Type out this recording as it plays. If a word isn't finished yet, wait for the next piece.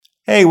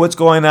Hey, what's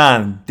going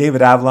on?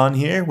 David Avalon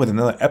here with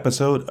another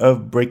episode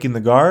of Breaking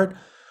the Guard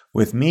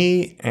with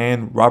me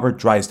and Robert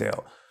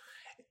Drysdale.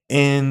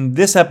 In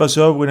this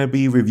episode, we're going to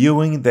be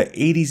reviewing the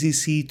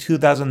ADCC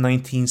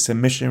 2019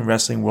 Submission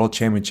Wrestling World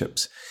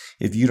Championships.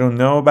 If you don't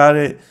know about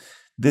it,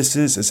 this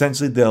is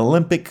essentially the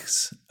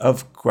Olympics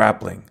of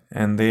grappling,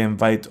 and they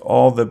invite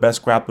all the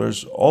best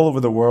grapplers all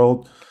over the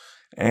world,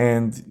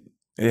 and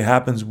it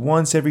happens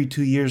once every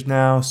 2 years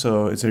now,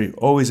 so it's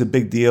always a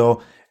big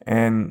deal.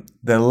 And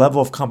the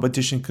level of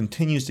competition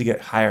continues to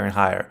get higher and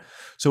higher.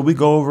 So we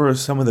go over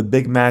some of the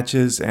big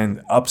matches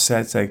and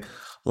upsets like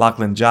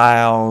Lachlan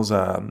Giles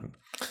and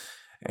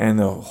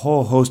a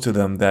whole host of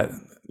them that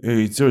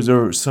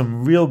there are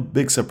some real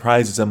big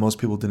surprises that most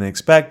people didn't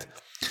expect.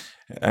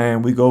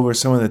 And we go over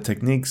some of the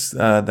techniques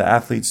the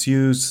athletes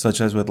use, such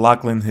as with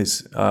Lachlan,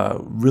 his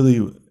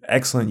really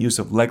excellent use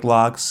of leg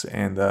locks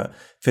and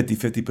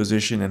 50-50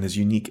 position and his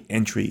unique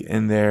entry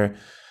in there.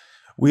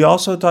 We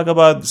also talk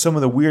about some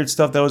of the weird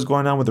stuff that was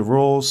going on with the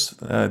rules.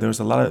 There was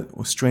a lot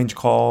of strange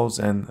calls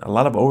and a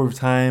lot of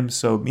overtime.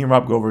 So me and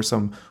Rob go over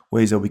some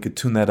ways that we could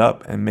tune that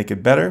up and make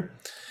it better.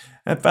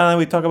 And finally,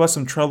 we talk about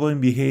some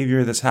troubling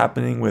behavior that's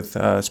happening with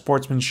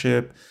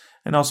sportsmanship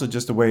and also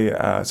just the way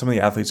some of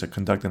the athletes are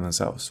conducting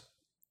themselves.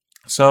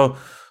 So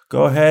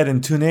go ahead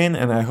and tune in,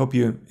 and I hope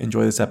you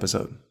enjoy this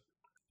episode.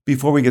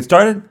 Before we get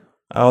started,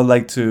 I would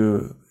like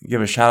to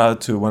give a shout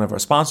out to one of our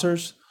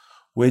sponsors,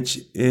 which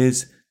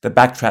is the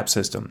Backtrap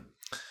system.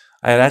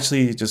 I had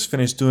actually just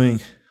finished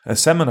doing a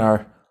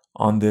seminar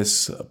on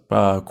this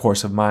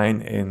course of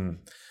mine in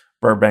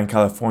Burbank,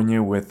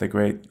 California with the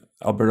great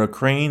Alberto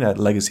Crane at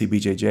Legacy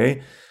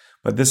BJJ.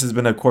 But this has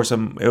been a course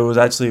it was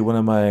actually one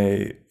of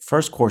my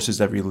first courses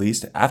that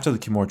released after the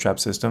Kimura Trap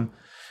system.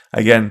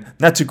 Again,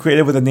 not too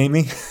creative with the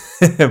naming,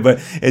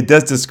 but it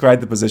does describe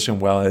the position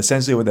well.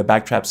 Essentially what the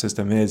Backtrap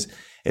system is,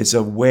 it's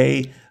a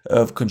way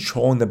of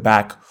controlling the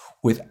back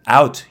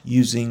without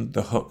using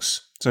the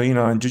hooks. So,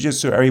 in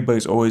jiu-jitsu,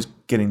 everybody's always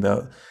getting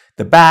the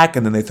back,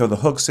 and then they throw the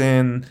hooks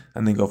in,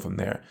 and then go from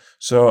there.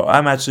 So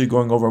I'm actually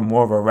going over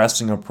more of a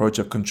wrestling approach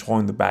of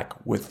controlling the back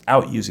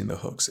without using the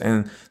hooks.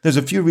 And there's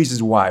a few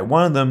reasons why.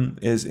 One of them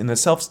is in a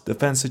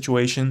self-defense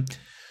situation,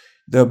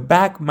 the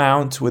back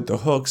mount with the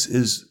hooks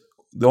is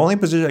the only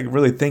position I can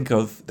really think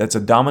of that's a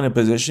dominant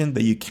position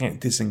that you can't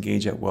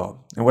disengage at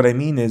will. And what I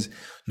mean is,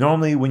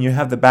 normally when you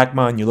have the back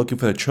mount and you're looking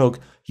for the choke,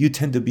 you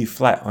tend to be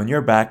flat on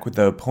your back with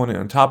the opponent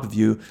on top of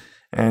you,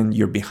 and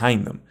you're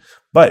behind them.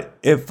 But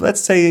if,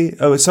 let's say,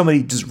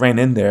 somebody just ran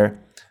in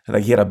there,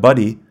 like he had a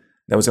buddy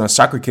that was going to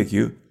soccer kick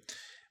you,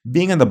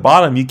 being on the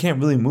bottom, you can't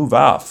really move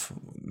off,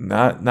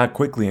 not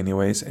quickly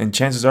anyways. And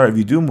chances are, if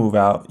you do move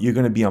out, you're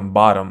going to be on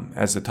bottom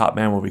as the top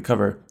man will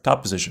recover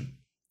top position.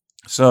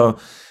 So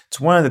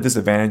it's one of the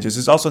disadvantages.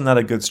 It's also not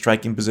a good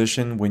striking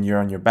position when you're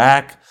on your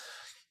back.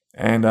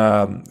 And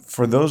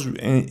for those,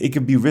 it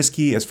could be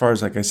risky as far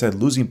as, like I said,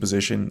 losing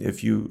position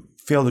if you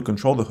fail to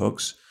control the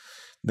hooks.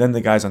 Then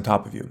the guy's on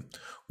top of you.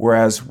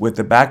 Whereas with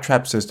the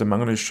Backtrap system, I'm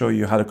going to show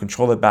you how to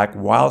control the back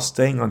while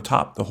staying on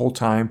top the whole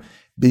time,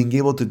 being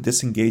able to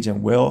disengage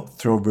and will,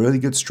 throw really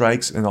good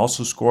strikes, and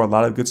also score a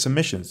lot of good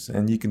submissions.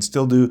 And you can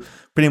still do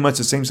pretty much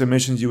the same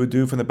submissions you would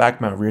do from the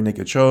back mount: rear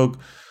naked choke,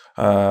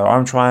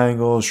 arm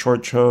triangles,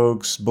 short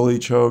chokes, bully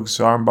chokes,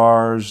 arm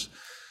bars,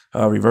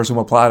 reversal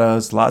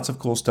omoplatas, lots of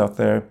cool stuff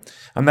there.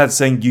 I'm not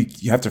saying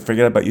you have to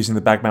forget about using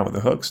the back mount with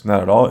the hooks,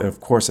 not at all. Of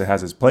course, it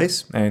has its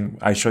place, and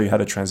I show you how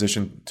to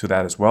transition to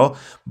that as well.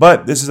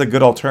 But this is a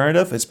good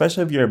alternative,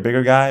 especially if you're a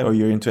bigger guy or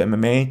you're into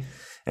MMA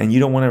and you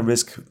don't want to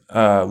risk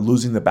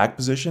losing the back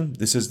position.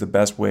 This is the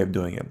best way of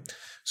doing it.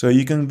 So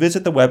you can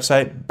visit the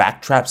website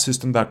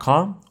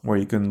backtrapsystem.com, where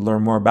you can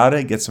learn more about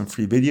it, get some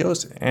free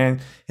videos,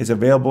 and it's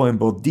available in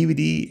both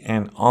DVD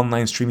and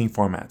online streaming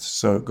formats.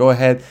 So go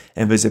ahead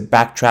and visit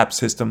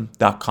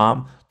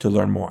backtrapsystem.com to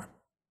learn more.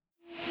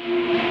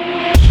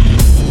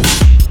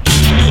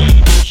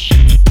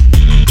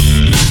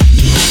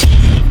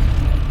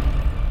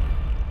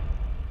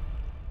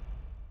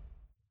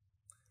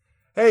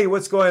 Hey,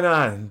 what's going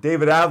on?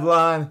 David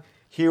Avalon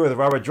here with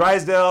Robert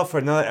Drysdale for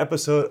another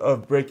episode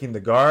of Breaking the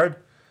Guard.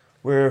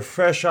 We're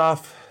fresh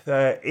off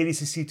the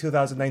ADCC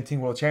 2019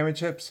 World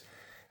Championships,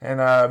 and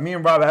me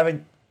and Rob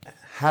haven't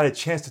had a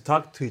chance to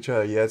talk to each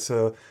other yet,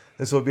 so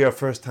this will be our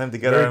first time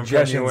together. Very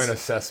genuine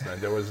assessment.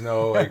 There was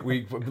no,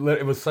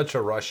 it was such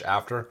a rush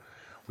after.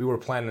 We were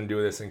planning to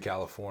do this in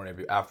California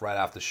right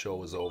after the show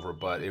was over,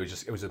 but it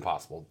was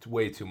impossible.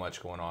 Way too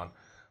much going on.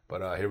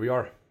 But here we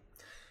are.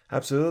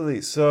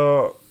 Absolutely.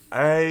 So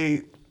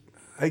I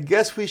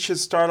guess we should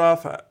start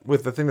off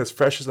with the thing that's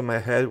freshest in my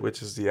head,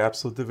 which is the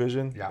Absolute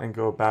Division, and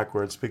go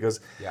backwards, because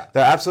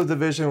the Absolute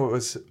Division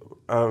was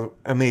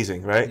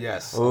amazing, right?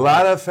 Yes. A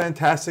lot of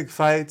fantastic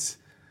fights.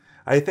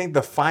 I think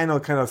the final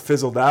kind of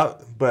fizzled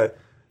out, but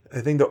I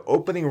think the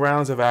opening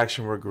rounds of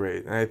action were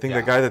great. And I think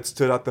the guy that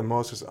stood out the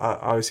most was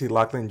obviously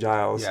Lachlan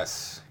Giles.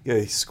 Yes. Yeah,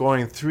 he's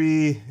scoring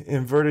 3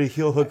 inverted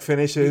heel hook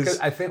finishes. Because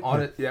I think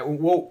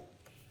well,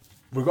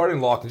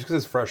 regarding Lachlan, just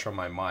because it's fresh on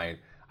my mind,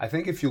 I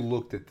think if you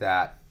looked at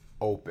that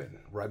open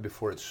right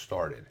before it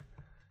started,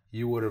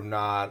 you would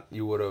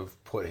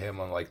have put him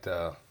on like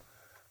the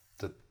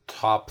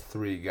top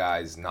 3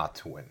 guys not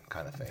to win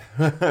kind of thing.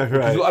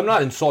 Right. I'm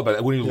not insulted by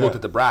that when you looked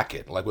at the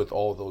bracket, like with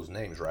all those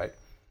names, right?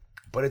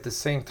 But at the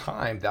same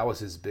time, that was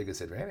his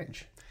biggest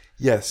advantage.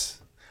 Yes.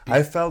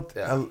 I felt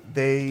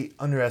they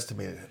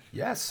underestimated it.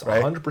 Yes,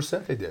 right?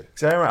 100% they did.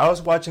 So I remember I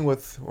was watching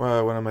with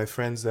one of my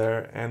friends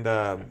there, and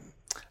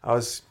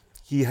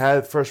he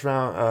had first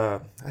round,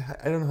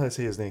 I don't know how to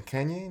say his name,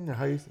 Canyon, or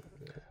how you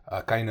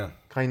Kainan.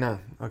 Kainan.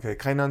 Okay,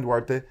 Kainan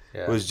Duarte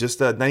Yeah. was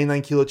just a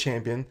 99 kilo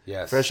champion.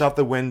 Yes. Fresh off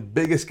the win,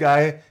 biggest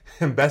guy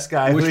and best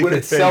guy. Which who he in could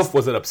itself face.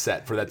 was an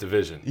upset for that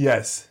division.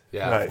 Yes.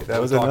 Yeah, Right. That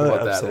we'll was talk another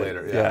about that upset.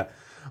 later, yeah.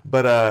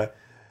 But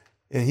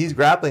and he's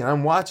grappling.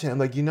 I'm watching. I'm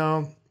like,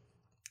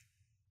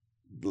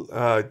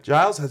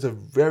 Giles has a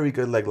very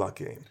good leg lock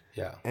game.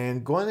 Yeah.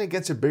 And going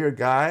against a bigger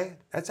guy,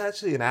 that's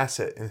actually an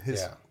asset in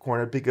his Yeah.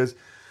 corner because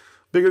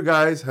bigger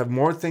guys have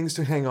more things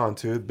to hang on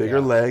to, bigger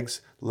Yeah. legs,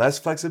 less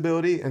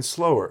flexibility, and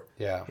slower.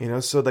 Yeah.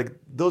 So like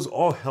those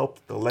all help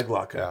the leg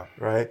lock, Yeah.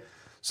 right?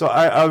 So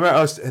I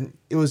was, and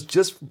it was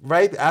just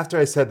right after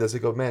I said this, I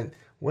go, man,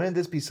 wouldn't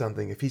this be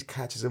something if he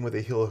catches him with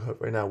a heel hook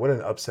right now? What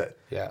an upset!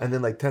 Yeah. And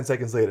then like 10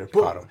 seconds later,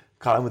 boom,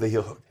 caught him with a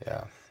heel hook.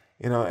 Yeah.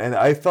 And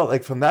I felt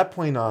like from that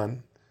point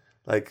on,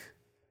 like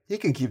he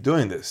can keep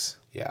doing this.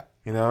 Yeah.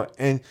 And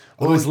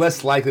Well, it was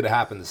less likely to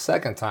happen the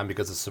second time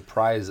because the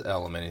surprise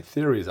element in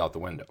theory is out the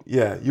window.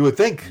 yeah, you would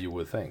think. You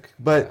would think.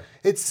 But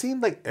it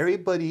seemed like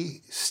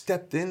everybody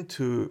stepped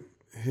into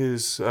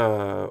his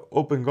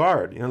open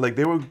guard. Like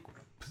they were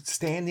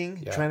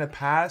standing, trying to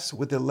pass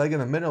with their leg in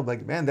the middle.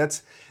 Like, man,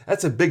 that's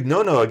a big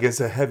no-no against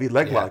a heavy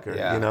leg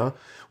locker,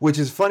 Which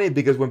is funny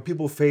because when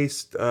people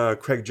faced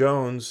Craig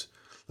Jones,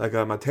 like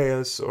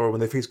Mateus, or when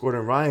they face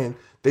Gordon Ryan,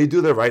 they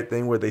do the right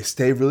thing where they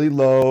stay really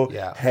low,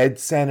 head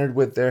centered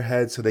with their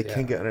head so they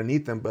can't get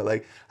underneath them. But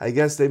like, I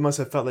guess they must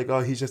have felt like, oh,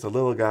 he's just a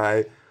little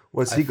guy.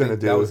 What's he going to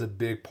do? That was a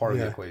big part of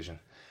the equation.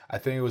 I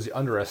think it was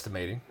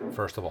underestimating,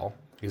 first of all.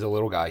 He's a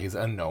little guy. He's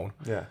unknown.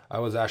 Yeah. I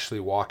was actually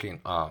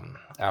walking,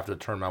 after the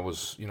tournament, I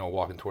was,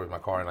 walking towards my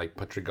car, and like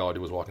Patrick Gaudy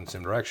was walking the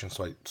same direction.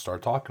 So I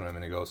started talking to him,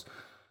 and he goes,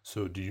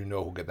 so do you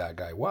know who that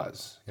guy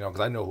was?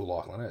 Because I know who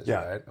Lachlan is,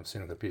 right? I've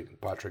seen him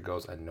compete. Patrick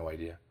goes, I had no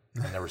idea.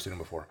 I've never seen him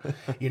before.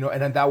 And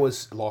then that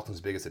was Lachlan's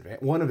biggest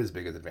advantage, one of his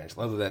biggest advantages.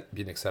 Other than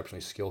being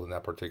exceptionally skilled in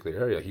that particular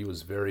area, he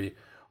was very,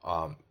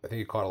 I think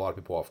he caught a lot of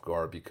people off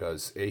guard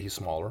because A, he's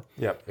smaller.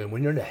 Yep. And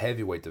when you're in the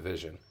heavyweight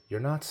division, you're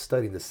not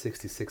studying the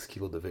 66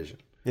 kilo division.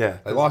 Yeah.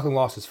 Like Lachlan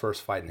lost his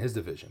first fight in his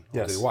division.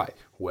 I'll tell you why.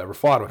 Whoever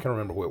fought him, I can't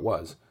remember who it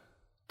was,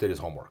 did his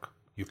homework.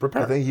 You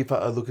prepared. I think he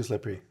fought Lucas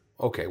Lepri.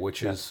 Okay,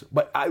 which is,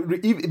 but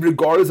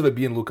regardless of it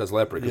being Lucas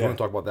Lepri, because we're going to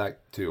talk about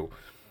that too,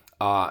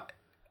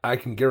 I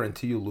can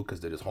guarantee you Lucas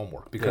did his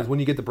homework. Because when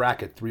you get the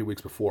bracket 3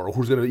 weeks before, or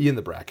who's going to be in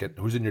the bracket,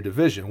 who's in your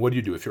division, what do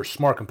you do? If you're a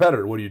smart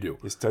competitor, what do?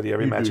 You study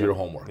every matchup. You do your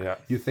homework. Yeah.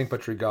 You think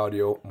Patrick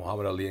Gaudio,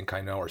 Muhammad Ali, and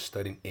Kainan are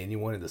studying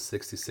anyone in the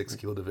 66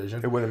 kilo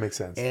division? It wouldn't make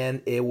sense.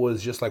 And it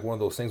was just like one of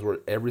those things where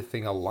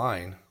everything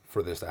aligned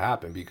for this to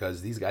happen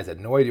because these guys had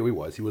no idea who he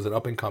was. He was an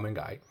up-and-coming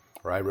guy,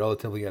 right?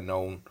 Relatively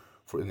unknown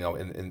for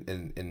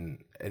in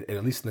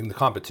at least in the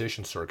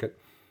competition circuit,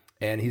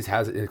 and he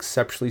has an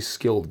exceptionally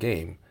skilled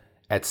game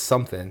at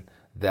something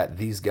that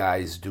these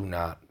guys do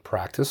not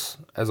practice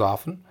as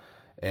often.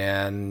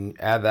 And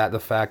add that the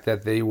fact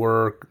that they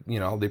were,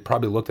 they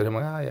probably looked at him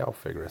like, I'll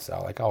figure this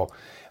out.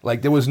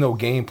 Like there was no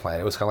game plan.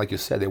 It was kind of like you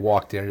said, they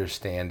walked in, they're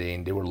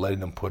standing, they were letting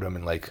them put them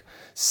in like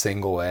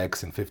single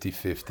X and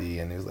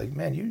 50-50. And it was like,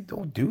 man, you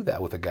don't do that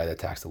with a guy that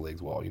attacks the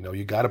legs well.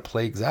 You got to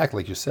play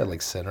exactly like you said,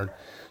 like centered.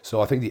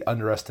 So I think the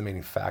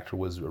underestimating factor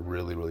was a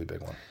really, really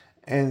big one.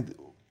 And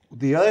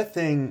the other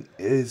thing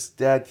is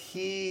that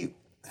he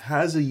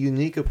has a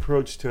unique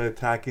approach to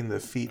attacking the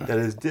feet that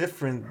is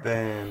different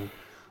than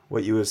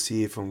what you would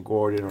see from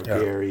Gordon or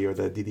Gary or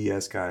the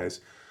DDS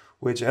guys.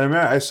 Which, and I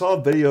remember I saw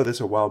a video of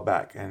this a while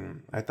back,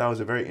 and I thought it was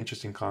a very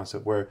interesting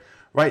concept where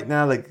right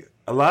now, like,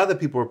 a lot of the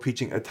people are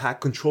preaching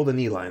control the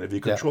knee line. If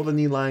you control the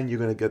knee line, you're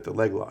going to get the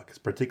leg lock,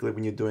 particularly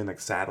when you're doing like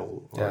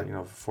saddle or,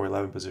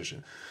 411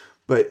 position.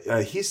 But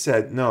he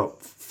said, no,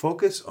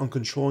 focus on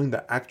controlling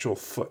the actual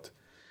foot.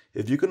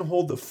 If you can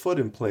hold the foot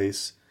in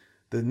place,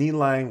 the knee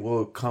line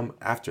will come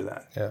after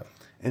that. Yeah.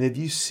 And if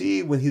you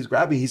see when he's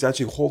grabbing, he's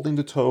actually holding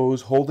the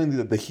toes,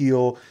 holding the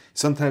heel.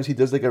 Sometimes he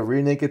does like a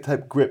rear naked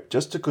type grip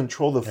just to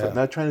control the foot,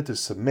 not trying to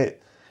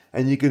submit.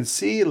 And you can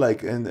see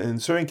like in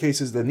certain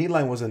cases, the knee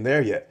line wasn't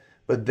there yet.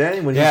 But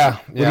then when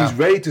he's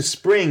ready to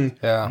spring,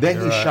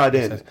 then he shot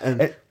in.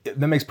 And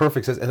that makes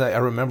perfect sense. And I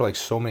remember like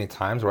so many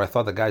times where I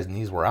thought the guy's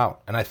knees were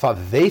out. And I thought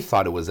they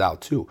thought it was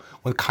out too.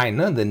 When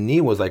Kainan, the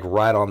knee was like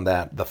right on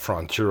the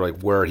frontier,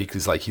 like where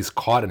he's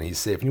caught and he's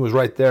safe. And he was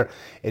right there.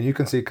 And you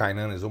can see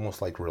Kainan is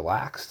almost like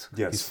relaxed.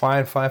 Yes. He's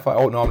fine.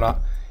 Oh, no, I'm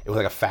not. It was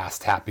like a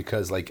fast tap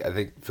because like I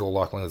think Phil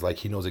Lachlan is like,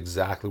 he knows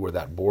exactly where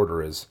that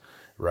border is,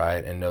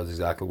 right? And knows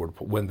exactly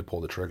when to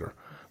pull the trigger.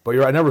 But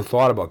I never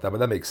thought about that, but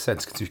that makes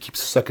sense because you keep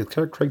sucking.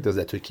 Craig does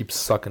that too. He keeps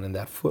sucking in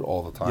that foot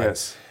all the time.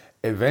 Yes.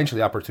 Eventually,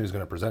 the opportunity is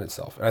going to present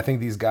itself. And I think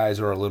these guys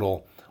are a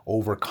little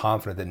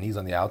overconfident that he's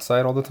on the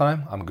outside all the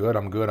time. I'm good.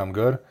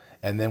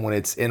 And then when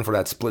it's in for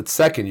that split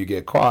second, you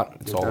get caught.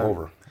 It's all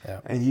over. Yeah.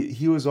 And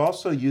he was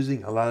also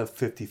using a lot of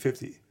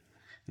 50-50.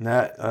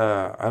 Not,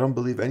 I don't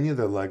believe any of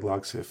the leg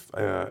locks. If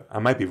I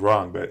might be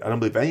wrong, but I don't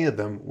believe any of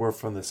them were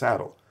from the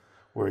saddle,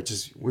 where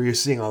you're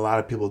seeing a lot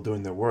of people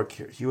doing their work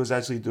here. He was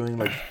actually doing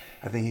like,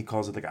 I think he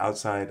calls it like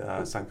outside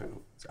sankaku.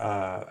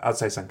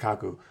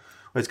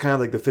 It's kind of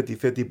like the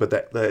 50-50,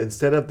 but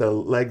instead of the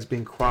legs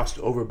being crossed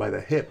over by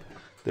the hip,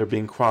 they're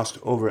being crossed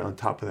over on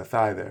top of the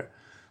thigh there.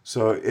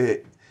 So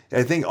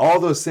I think all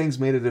those things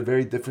made it a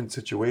very different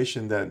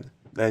situation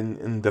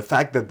and the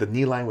fact that the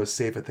knee line was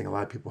safe. I think a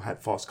lot of people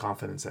had false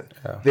confidence that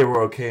they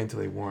were okay until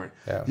they weren't.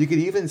 Yeah. You could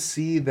even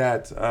see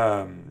that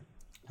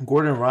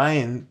Gordon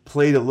Ryan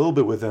played a little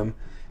bit with him,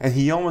 and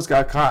he almost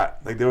got caught.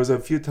 Like there was a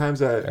few times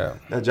that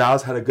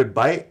Giles had a good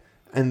bite.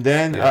 And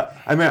then,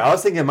 I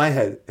was thinking in my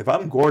head, if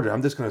I'm Gordon,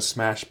 I'm just going to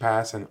smash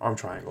pass and arm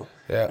triangle.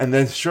 Yeah. And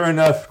then, sure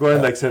enough,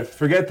 Gordon said,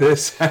 forget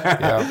this.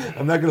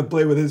 I'm not going to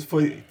play with his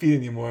feet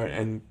anymore.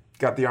 And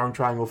got the arm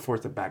triangle,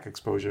 forced the back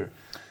exposure.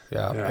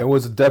 Yeah, it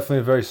was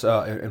definitely very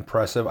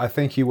impressive. I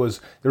think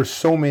there's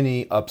so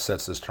many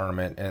upsets this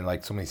tournament and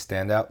like so many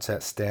standouts.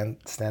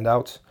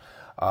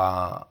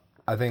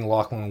 I think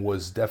Lachlan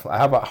was definitely,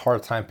 I have a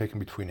hard time picking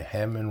between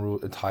him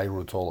and Tai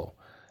Ruotolo.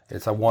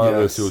 It's one of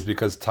those two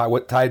because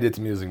what Tai did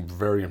to me is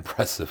very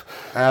impressive.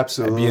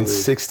 Absolutely. Being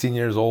 16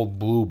 years old,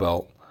 blue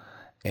belt,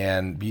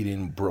 and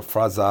beating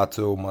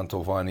Frazato,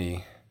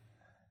 Mantovani,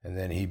 and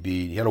then he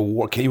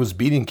was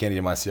beating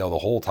Candido Maciel the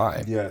whole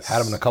time. Yes. Had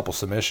him in a couple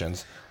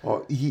submissions.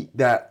 Well,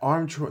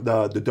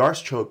 the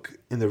Darce choke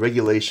in the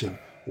regulation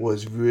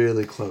was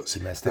really close.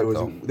 He messed up,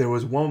 there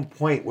was one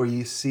point where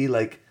you see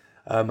like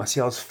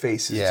Maciel's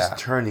face is just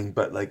turning,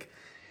 but like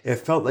it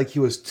felt like he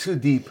was too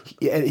deep.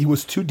 Yeah, he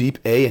was too deep,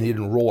 and he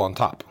didn't roll on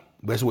top.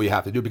 That's what you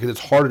have to do because it's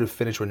harder to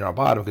finish when you're on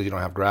bottom because you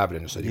don't have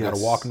gravity. So you got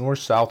to walk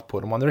north-south,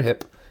 put them on their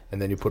hip,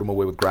 and then you put them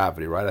away with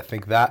gravity, right? I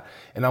think that,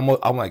 and I'm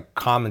like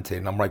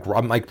commentating. I'm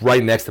like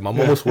right next to him. I'm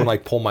almost want to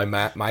like pull my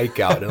mic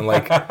out and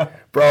like,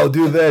 bro,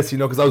 do this,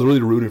 because I was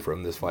really rooting for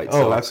him this fight.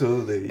 Oh,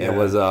 absolutely. Yeah. It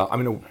was. I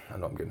know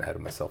I'm getting ahead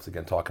of myself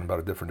again talking about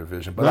a different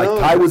division, but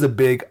Tai was a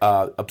big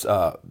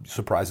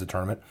surprise of the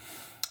tournament.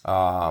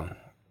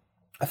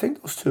 I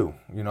think those two.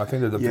 I think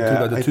they're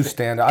the two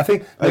standout. I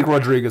think Nick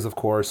Rodriguez, of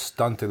course,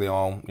 Dante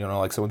Leon.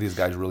 Like some of these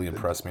guys really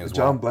impressed me as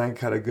well. John Blank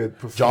had a good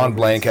performance. John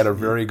Blank had a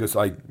very good.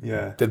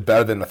 Did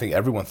better than I think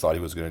everyone thought he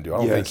was going to do. I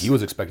don't think he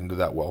was expecting to do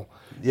that well.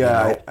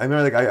 Yeah, I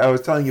remember. I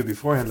was telling you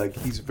beforehand,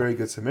 he's a very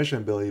good submission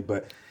ability,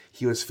 but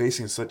he was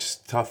facing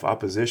such tough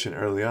opposition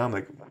early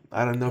on.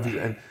 I don't know if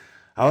and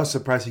I was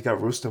surprised he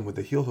got Rustam with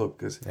the heel hook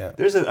because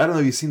there's I don't know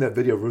if you've seen that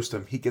video of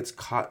Rustam. He gets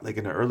caught in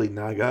an early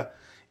naga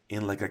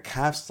in a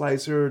calf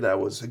slicer that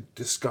was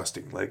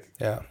disgusting.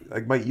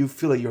 Mike, you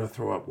feel like you're gonna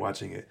throw up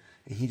watching it,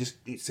 and he just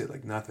eats it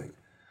like nothing.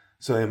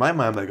 So in my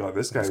mind, I'm like, oh,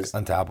 this guy is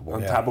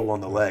untappable on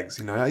the legs.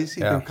 I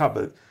see him caught,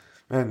 but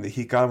man,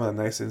 he got him with a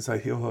nice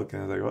inside heel hook,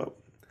 and I was like, oh,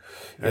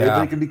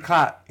 everybody can be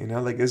caught.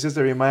 It's just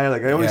a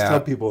reminder. I always tell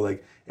people,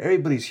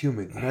 everybody's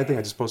human. And I think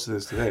I just posted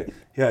this today.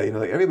 Yeah,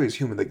 everybody's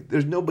human.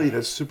 There's nobody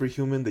that's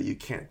superhuman that you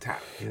can't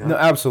tap. No,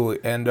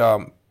 absolutely. And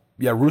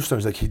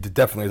Rustam's he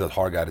definitely is a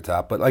hard guy to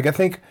tap. But I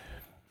think.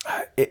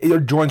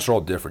 Your joints are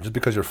all different. Just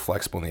because you're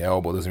flexible in the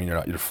elbow doesn't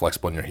mean you're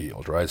flexible in your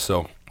heels, right?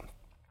 So,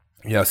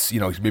 yes,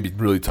 he's maybe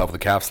really tough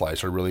with the calf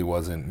slicer. It really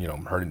wasn't,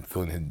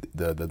 feeling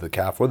the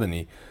calf or the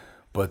knee.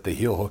 But the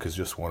heel hook is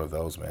just one of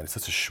those, man. It's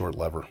such a short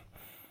lever.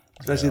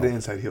 Especially the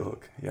inside heel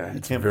hook. Yeah, you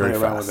can't very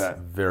play around with that.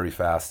 Very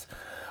fast.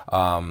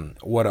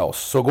 What else?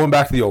 So going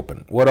back to the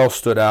Open, what else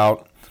stood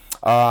out?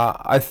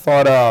 I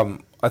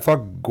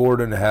thought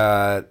Gordon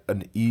had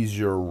an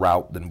easier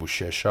route than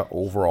Buchecha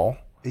overall.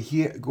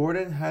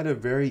 Gordon had a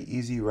very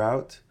easy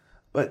route,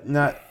 but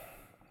not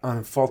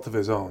on fault of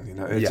his own.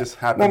 It just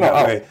happened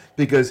that way.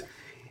 Because,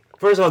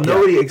 first of all,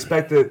 nobody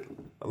expected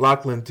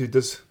Lachlan to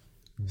just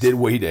did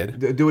what he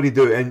did. Do what he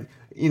did.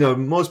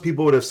 And, most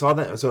people would have saw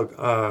that.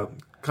 So,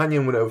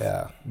 Kanyan would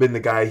have been the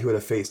guy he would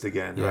have faced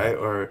again, right?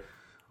 Or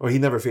he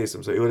never faced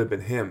him, so it would have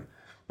been him.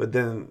 But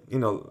then,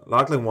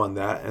 Lachlan won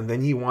that, and then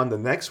he won the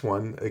next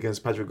one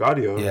against Patrick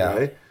Gaudio,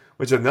 right?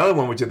 Which another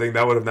one, which you think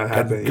that would have not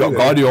happened.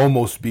 Gaudio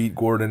almost beat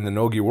Gordon in the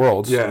Nogi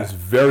Worlds. Yeah. He was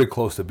very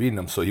close to beating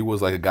him. So he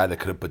was like a guy that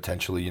could have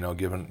potentially,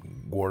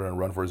 given Gordon a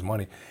run for his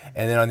money.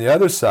 And then on the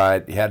other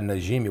side, he had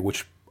Najimy,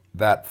 which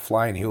that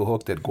flying heel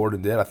hook that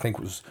Gordon did, I think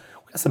we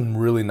had some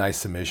really nice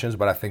submissions,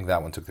 but I think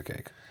that one took the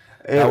cake.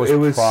 That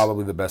was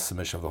probably the best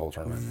submission of the whole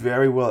tournament.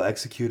 Very well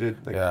executed,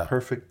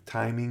 perfect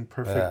timing,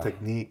 perfect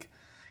technique.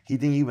 He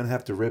didn't even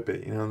have to rip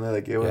it,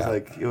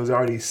 it was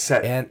already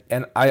set.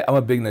 And I'm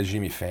a big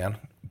Najimy fan.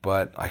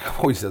 But I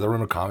always said, I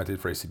remember commenting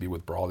for ACB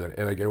with Brawl, and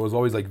it was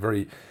always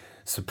very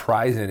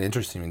surprising and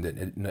interesting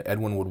that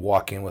Edwin would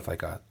walk in with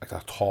a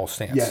tall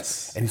stance.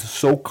 Yes, and he's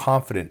so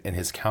confident in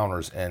his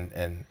counters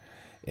and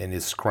in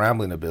his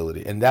scrambling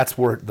ability, and that's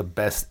where the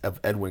best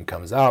of Edwin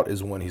comes out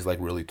is when he's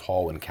really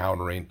tall and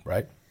countering,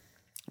 right?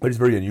 But it's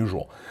very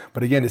unusual.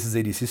 But again, this is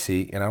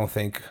ADCC, and I don't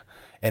think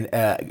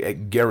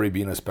And Gary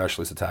being a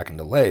specialist attacking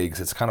the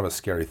legs, it's kind of a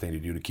scary thing to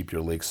do to keep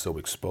your legs so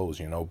exposed,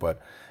 you know. But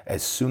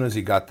as soon as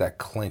he got that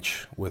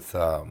clinch with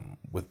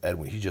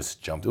Edwin, he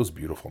just jumped. It was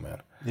beautiful,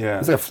 man. Yeah. It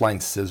was like a flying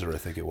scissor, I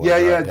think it was. Yeah,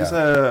 right? yeah, just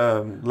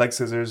leg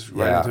scissors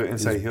right into an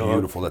inside heel.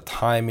 Beautiful. The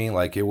timing,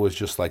 like it was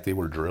just like they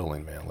were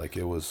drilling, man. Like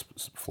it was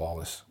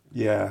flawless.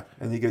 Yeah,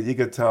 and you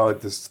could tell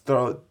it just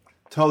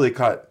totally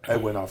caught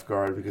Edwin off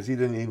guard because he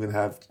didn't even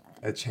have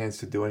a chance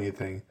to do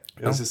anything.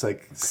 It was just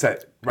like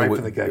set right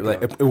from the get-go.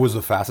 Like, it was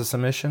the fastest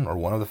submission, or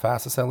one of the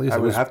fastest at least. I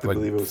would have to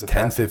believe it was the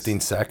 10, fastest. 15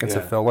 seconds,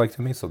 it felt like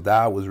to me. So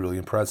that was really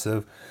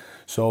impressive.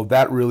 So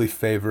that really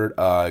favored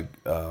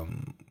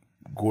Gordon.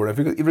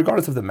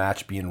 Regardless of the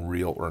match being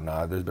real or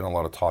not, there's been a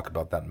lot of talk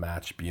about that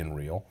match being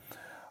real.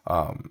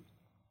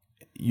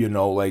 You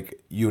know,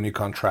 like you and you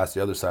contrast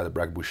the other side of the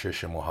bracket,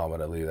 Buchecha and Muhammad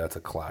Ali. That's a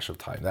clash of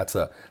time. That's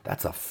a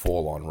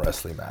full-on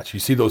wrestling match. You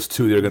see those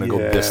two, they're gonna go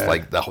this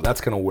like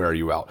that's gonna wear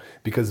you out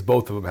because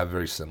both of them have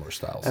very similar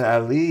styles. And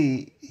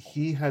Ali,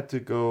 he had to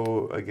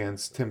go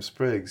against Tim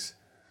Spriggs,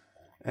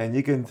 and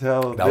you can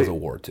tell that was a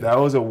war too. That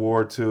was a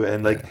war too,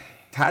 and like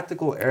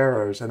tactical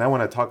errors. And I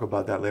want to talk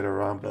about that later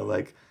on, but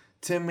like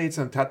Tim made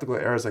some tactical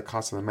errors that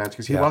cost him the match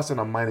because he lost on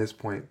a minus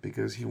point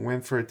because he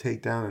went for a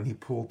takedown and he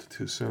pulled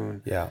too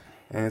soon. Yeah.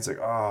 And it's like,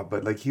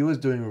 but like he was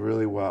doing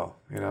really well,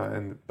 you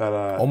know, but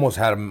almost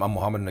had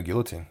Muhammad in a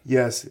guillotine.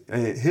 Yes,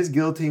 his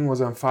guillotine was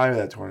on fire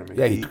that tournament.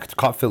 Yeah, he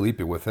caught Felipe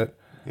with it.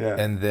 Yeah,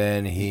 and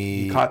then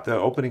he caught the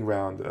opening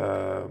round.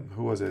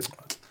 Who was it?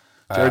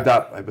 Jared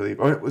Dopp, I believe.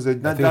 Or was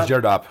it not? I think it was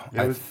Jared Dopp.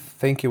 Yeah, I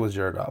think it was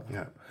Jared Dopp.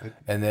 Yeah.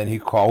 And then he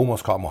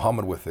almost caught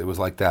Muhammad with it. It was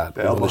like that.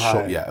 The elbow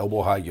high.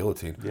 Elbow high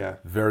guillotine. Yeah.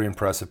 Very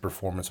impressive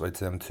performance by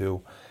Tim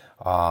too.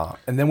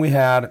 And then we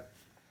had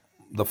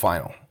the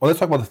final. Well, let's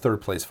talk about the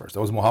third place first.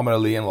 That was Muhammad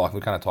Ali and Lachlan.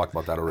 We kind of talked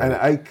about that already.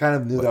 And I kind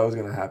of knew that was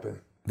going to happen.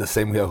 The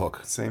same heel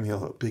hook. Same heel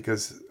hook.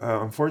 Because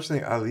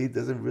unfortunately, Ali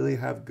doesn't really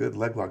have good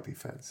leg lock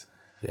defense.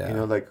 Yeah. You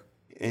know, like,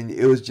 and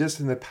it was just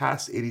in the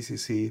past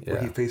ADCC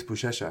where he faced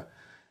Buchecha.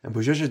 And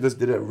Buchecha just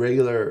did a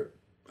regular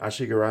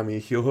Ashigarami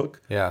heel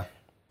hook. Yeah.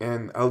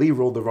 And Ali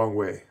rolled the wrong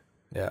way.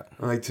 Yeah.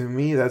 Like, to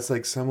me, that's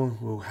like someone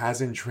who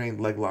hasn't trained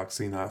leg locks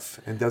enough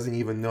and doesn't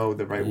even know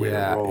the right way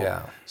to roll.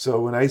 Yeah. So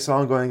when I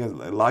saw him going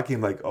and locking,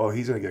 I'm like, oh,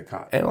 he's going to get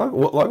caught. And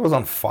Luck was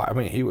on fire. I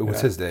mean, it was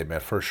his day, man,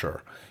 for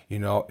sure. You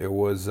know, it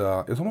was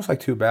almost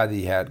like too bad that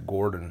he had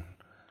Gordon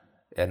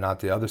and not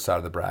the other side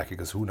of the bracket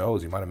because who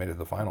knows, he might have made it to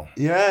the final.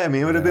 Yeah, I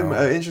mean, it would have been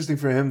interesting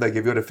for him, like, if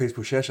he would have faced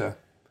Buchecha.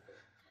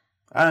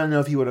 I don't know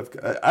if he would have.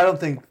 I don't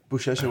think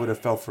Buchecha would have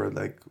fell for it,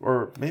 like,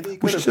 or maybe he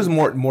could have. Buchecha's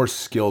more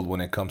skilled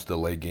when it comes to the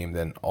late game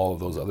than all of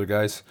those other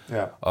guys.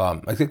 Yeah.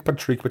 I think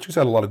Patrick's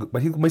had a lot of good,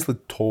 but he basically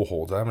toe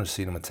holds. I haven't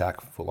seen him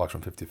attack footlocks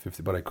from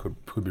 50-50, but I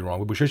could be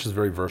wrong. But Buchecha's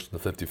very versed in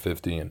the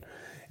 50-50,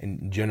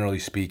 and generally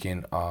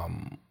speaking,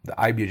 the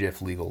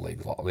IBJJF legal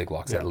leg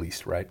locks at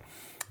least, right?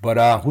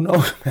 But who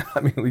knows? I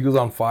mean, he was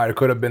on fire. It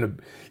could have been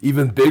an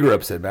even bigger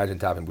upset. Imagine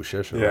tapping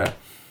Buchecha, right?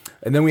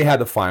 And then we had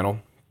the final.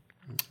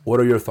 What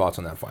are your thoughts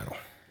on that final?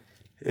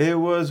 It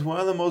was one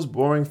of the most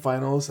boring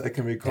finals I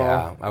can recall.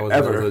 Yeah, I was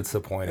ever.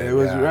 disappointed. It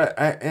was right,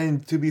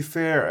 and to be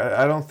fair,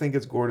 I don't think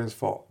it's Gordon's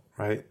fault.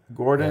 Right?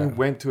 Gordon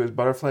went to his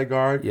butterfly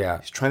guard. Yeah,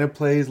 he's trying to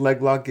play his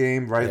leg lock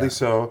game, rightly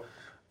so.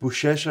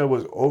 Buchecha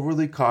was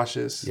overly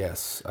cautious.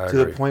 Yes, to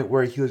the point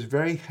where he was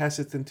very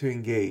hesitant to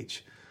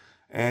engage,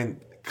 and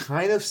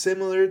kind of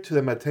similar to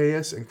the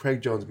Mateus and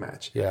Craig Jones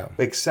match. Yeah,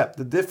 except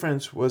the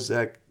difference was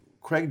that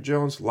Craig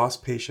Jones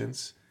lost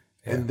patience.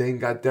 And then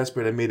got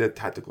desperate and made a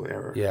tactical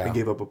error and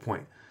gave up a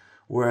point.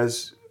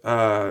 Whereas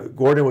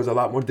Gordon was a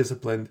lot more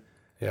disciplined.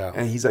 Yeah.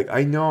 And he's like,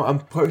 I know I'm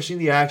pushing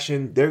the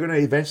action. They're going to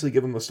eventually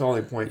give him a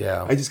stalling point.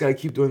 Yeah. I just got to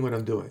keep doing what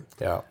I'm doing.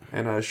 Yeah.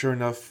 And sure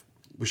enough,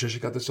 Buchecha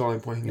got the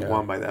stalling point and he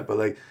won by that. But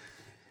like,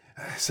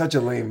 such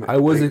a lame. I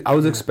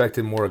was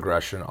expecting more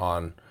aggression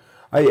on.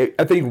 I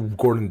think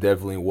Gordon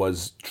definitely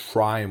was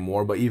trying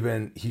more, but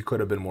even he could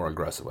have been more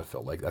aggressive. I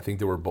felt like I think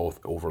they were both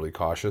overly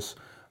cautious.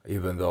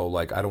 Even though,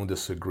 like, I don't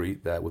disagree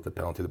that with the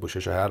penalty that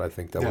Buchecha had, I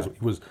think that he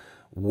was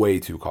way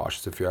too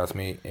cautious, if you ask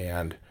me.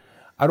 And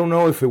I don't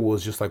know if it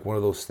was just like one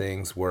of those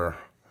things where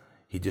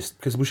he just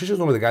because Buchecha's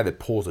normally the guy that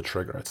pulls the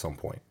trigger at some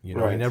point. You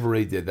know, he never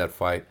really did that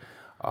fight.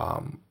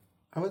 I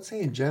would say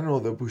in general,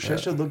 though,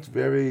 Buchecha looked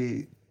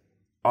very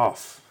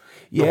off.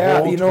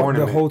 Yeah, you know,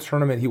 the whole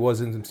tournament he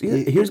wasn't.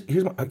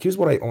 Here's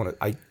what I own.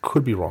 I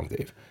could be wrong,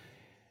 Dave.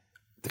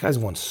 The guy's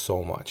won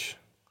so much.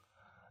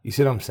 You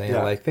see what I'm saying?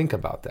 Yeah. Like, think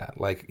about that.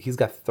 Like, he's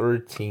got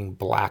 13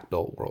 black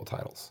belt world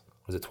titles.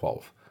 Was it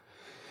 12?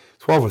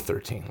 12 or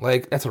 13.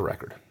 Like, that's a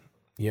record.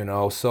 You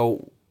know,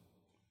 so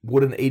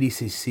would an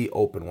ADCC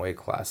open weight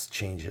class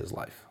change his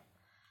life?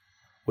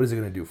 What is it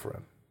going to do for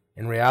him?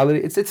 In reality,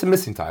 it's a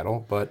missing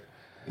title, but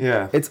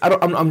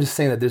I'm just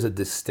saying that there's a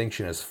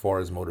distinction as far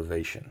as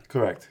motivation.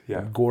 Correct.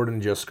 Yeah.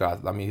 Gordon just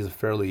got. I mean, he's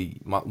fairly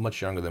much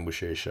younger than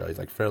Buchecha. He's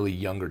like fairly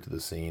younger to the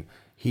scene.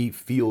 He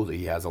feels that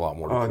he has a lot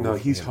more to prove. No,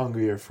 he's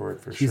hungrier for it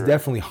for sure. He's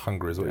definitely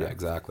hungry. Yeah,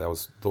 exactly.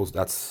 That's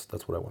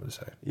what I wanted to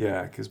say.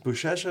 Yeah, because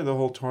Buchecha the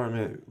whole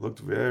tournament looked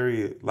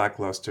very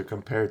lackluster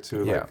compared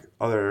to like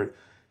other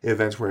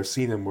events where I've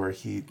seen him where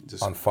he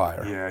just On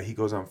fire. Yeah, he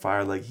goes on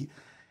fire. Like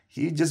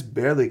he just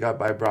barely got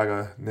by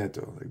Braga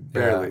Neto, like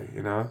barely,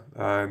 you know.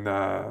 And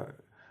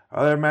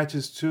other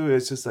matches too,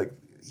 it's just like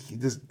he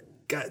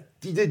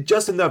did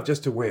just enough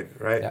just to win,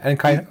 right? Yeah, and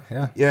kind of,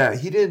 yeah. Yeah,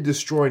 he didn't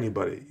destroy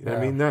anybody. You know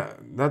what I mean?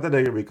 Not that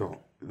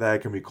I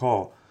can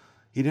recall.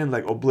 He didn't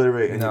like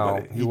obliterate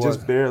anybody. No, he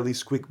just barely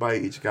squeaked by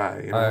each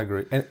guy. You know? I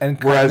agree.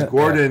 And whereas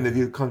Gordon, if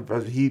you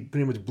he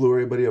pretty much blew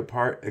everybody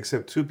apart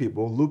except two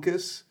people.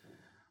 Lucas,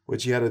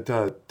 which he had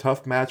a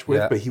tough match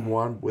with, but he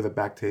won with a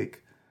back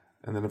take.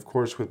 And then of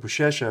course with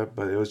Buchecha,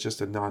 but it was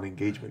just a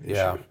non-engagement issue.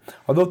 Yeah.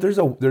 Although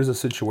there's a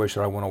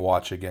situation I want to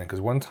watch again,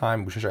 because one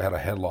time Buchecha had a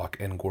headlock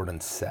and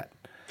Gordon set.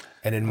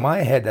 And in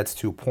my head, that's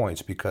 2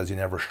 points because you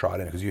never shot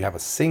in, because you have a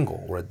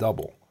single or a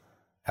double.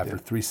 After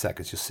 3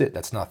 seconds, you sit.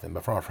 That's nothing.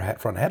 But from a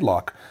front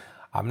headlock,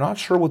 I'm not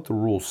sure what the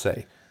rules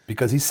say,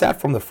 because he sat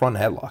from the front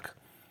headlock.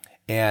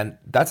 And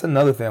that's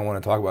another thing I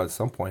want to talk about at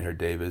some point here,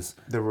 Dave, is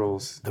the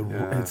rules.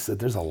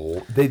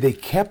 They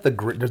kept the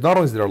gray. There's not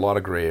only is there a lot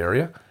of gray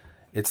area,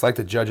 it's like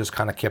the judges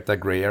kind of kept that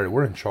gray area.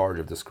 We're in charge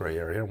of this gray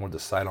area, and we'll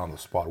decide on the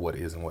spot what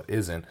is and what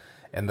isn't.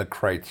 And the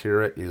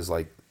criteria is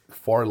like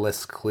far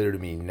less clear to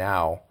me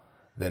now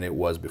than it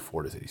was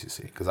before this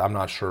ADCC, because I'm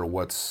not sure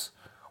what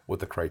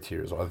the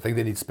criteria are. I think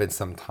they need to spend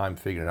some time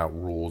figuring out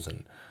rules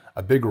and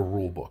a bigger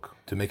rule book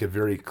to make it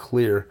very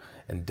clear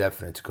and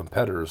definite to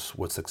competitors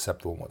what's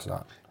acceptable and what's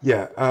not.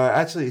 Yeah,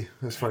 actually,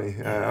 it's funny.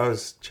 I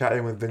was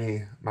chatting with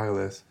Vinny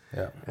Magales,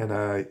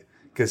 and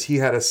because he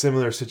had a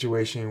similar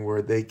situation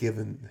where they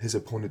given his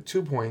opponent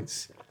 2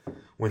 points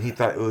when he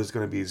thought it was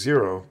going to be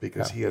 0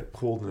 because he had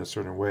pulled in a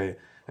certain way,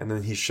 and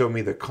then he showed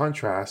me the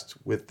contrast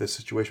with the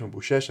situation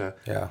with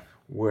Buchecha,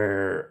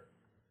 where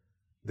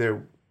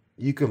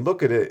you can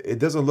look at it. It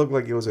doesn't look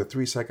like it was a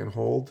 3-second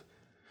hold.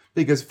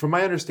 Because from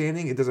my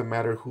understanding, it doesn't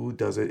matter who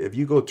does it. If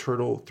you go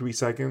turtle 3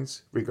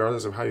 seconds,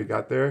 regardless of how you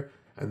got there,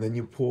 and then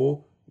you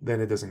pull,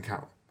 then it doesn't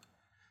count.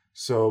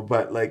 So,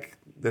 but like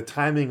the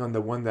timing on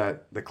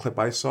the clip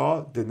I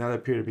saw did not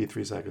appear to be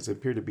 3 seconds. It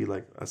appeared to be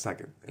like a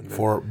second. And then,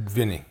 for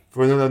Vinny.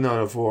 For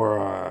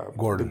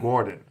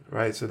Gordon,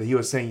 right? So that he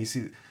was saying, you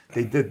see,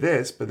 they did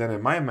this, but then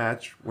in my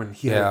match, when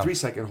he had a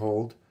 3-second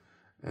hold,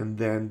 and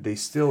then they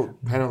still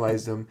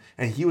penalized him,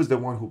 and he was the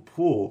one who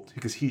pulled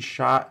because he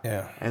shot,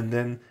 and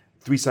then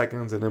 3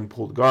 seconds and then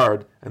pulled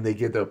guard, and they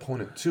gave the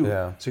opponent 2.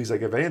 Yeah. So he's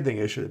like, if anything,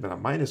 it should have been a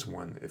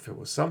 -1 if it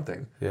was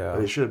something. Yeah.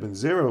 But it should have been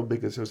 0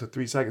 because it was a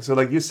 3 seconds. So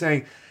like you're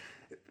saying,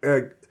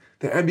 the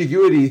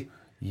ambiguity,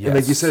 and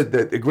like you said,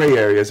 the gray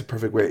area is a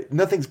perfect way.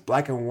 Nothing's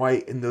black and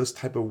white in those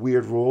type of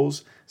weird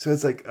rules. So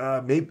it's like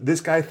maybe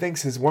this guy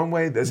thinks is one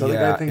way, this other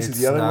guy thinks is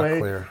the other way.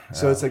 Clear.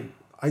 So it's like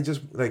I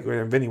just like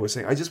when Vinny was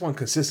saying, I just want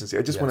consistency.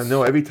 I just want to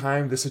know every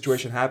time this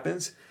situation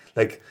happens,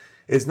 like.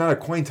 It's not a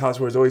coin toss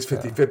where it's always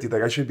 50-50.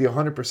 Like, I should be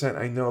 100%.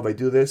 I know if I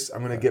do this, I'm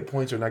going to get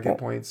points or not get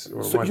points.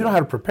 Or so you know how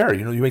to prepare.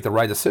 You know, you make the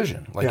right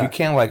decision. Like, you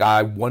can't, like,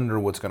 I wonder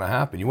what's going to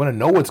happen. You want to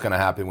know what's going to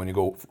happen when you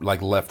go,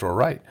 like, left or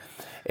right.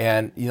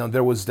 And, you know,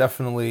 there was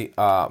definitely,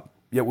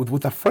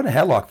 with the front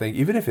headlock thing,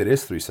 even if it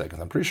is 3 seconds,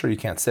 I'm pretty sure you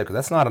can't sit because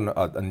that's not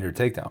a near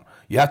takedown.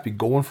 You have to be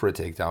going for a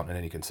takedown and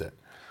then you can sit.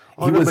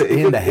 He was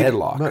in the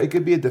headlock. No, it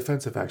could be a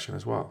defensive action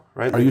as well,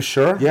 right? Are you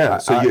sure? Yeah.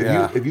 So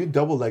if you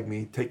double leg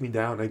me, take me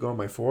down, and I go on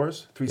my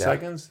 4s, 3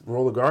 seconds,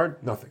 roll the guard,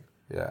 nothing.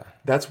 Yeah.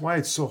 That's why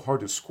it's so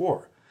hard to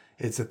score.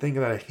 It's the thing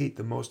that I hate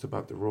the most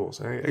about the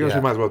rules. I guess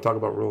we might as well talk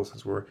about rules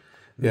since we're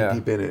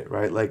deep in it,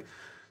 right? Like,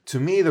 to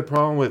me, the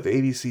problem with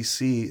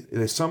ADCC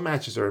is some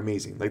matches are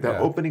amazing. Like that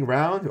opening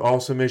round, all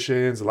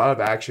submissions, a lot of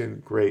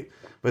action, great.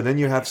 But then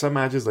you have some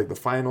matches like the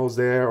finals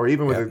there, or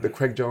even with the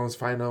Craig Jones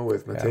final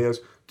with Mateos,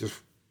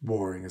 just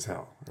boring as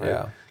hell, right?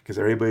 Yeah. Because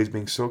everybody's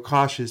being so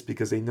cautious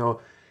because they know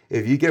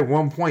if you get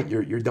 1 point,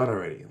 you're done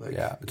already. Like,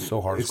 it's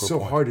so hard. It's so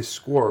hard to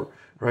score,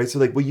 right? So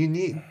like, what you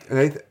need, and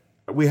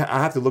I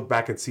have to look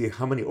back and see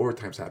how many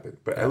overtimes happened,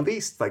 but at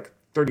least like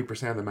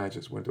 30% of the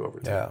matches went to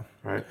overtime.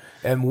 Yeah. Right.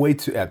 And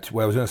what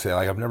I was gonna say,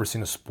 like, I've never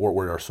seen a sport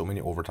where there are so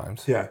many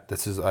overtimes. Yeah.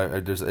 This is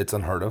it's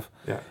unheard of.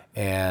 Yeah.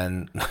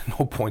 And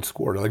no points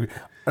scored. Like,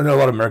 I know a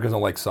lot of Americans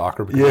don't like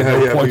soccer because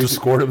no points are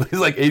scored. It's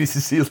like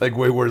ADCC is like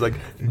way worse. Like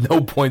no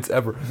points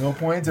ever. No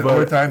points and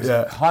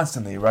overtimes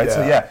constantly, right?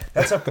 Yeah. So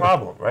that's a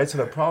problem, right? So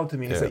the problem to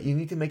me is that you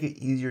need to make it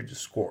easier to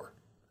score.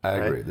 I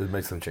agree. This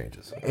makes some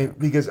changes.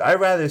 Because I'd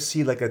rather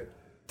see like a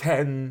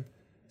 10-7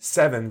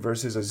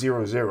 versus a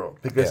 0-0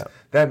 because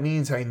that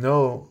means I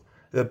know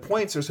the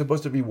points are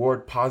supposed to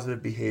reward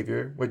positive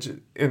behavior, which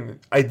in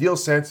ideal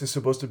sense is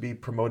supposed to be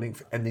promoting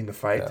ending the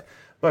fight. Yeah.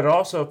 But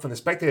also from the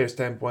spectator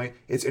standpoint,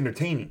 it's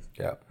entertaining.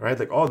 Yeah. Right?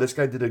 Like, oh, this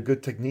guy did a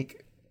good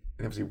technique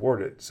and it was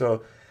rewarded.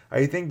 So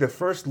I think the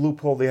first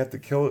loophole they have to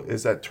kill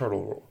is that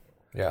turtle rule.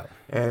 Yeah.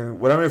 And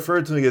what I'm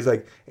referring to is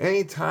like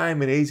any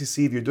time in ACC,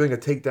 if you're doing a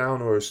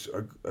takedown or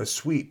a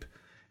sweep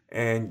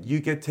and you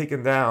get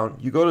taken down,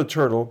 you go to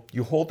turtle,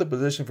 you hold the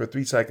position for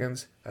 3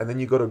 seconds, and then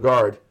you go to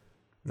guard,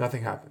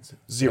 nothing happens.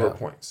 0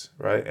 points,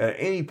 right? At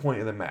any point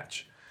in the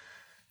match.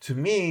 To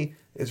me,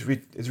 it's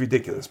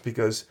ridiculous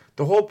because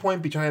the whole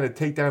point behind a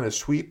takedown and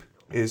sweep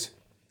is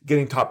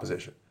getting top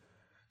position.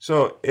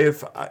 So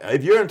if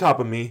you're on top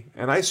of me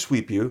and I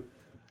sweep you,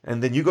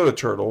 and then you go to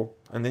turtle,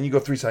 and then you go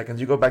 3 seconds,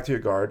 you go back to your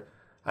guard,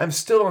 I'm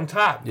still on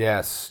top.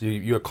 Yes,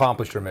 you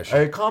accomplished your mission.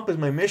 I accomplished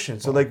my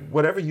mission. So like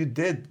whatever you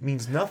did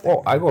means nothing.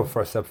 Well, I go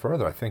for a step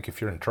further. I think if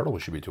you're in turtle,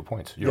 it should be 2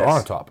 points. You're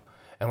on top.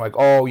 And like,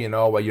 oh,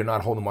 well, you're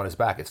not holding him on his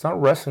back. It's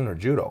not wrestling or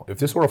judo. If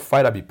this were a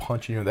fight, I'd be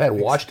punching you in the head.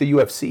 Watch the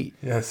UFC.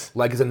 Yes.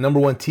 Like, it's a number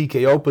 1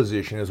 TKO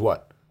position is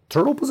what?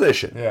 Turtle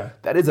position. Yeah.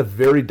 That is a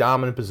very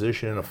dominant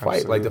position in a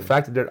fight. Absolutely. Like the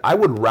fact that I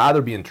would rather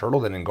be in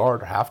turtle than in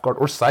guard or half guard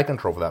or side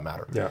control for that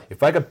matter. Yeah.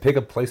 If I could pick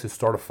a place to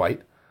start a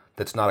fight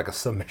that's not like a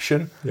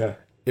submission,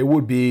 it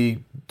would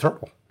be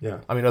turtle. Yeah.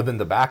 I mean, other than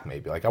the back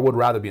maybe. Like I would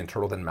rather be in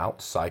turtle than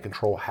mount, side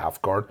control, half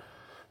guard,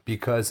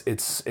 because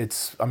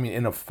it's. I mean,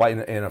 in a fight,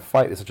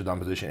 it's such a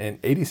dominant position,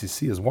 and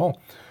ADCC as well.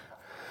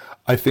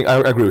 I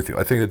agree with you.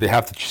 I think that they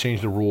have to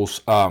change the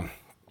rules.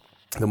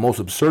 The most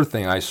absurd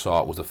thing I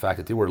saw was the fact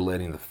that they were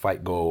letting the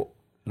fight go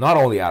not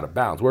only out of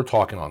bounds. We're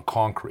talking on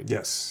concrete.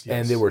 Yes.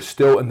 And they were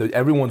still, and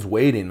everyone's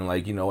waiting,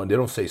 like, and they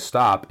don't say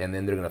stop, and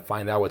then they're going to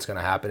find out what's going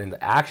to happen, and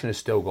the action is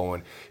still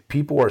going.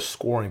 People are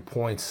scoring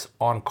points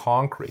on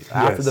concrete.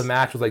 After the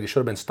match was like, they should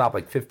have been stopped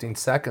like 15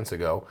 seconds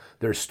ago.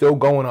 They're still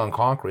going on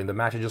concrete, and the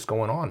match is just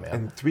going on, man.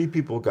 And 3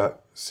 people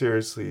got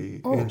seriously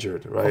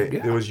injured, right?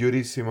 There was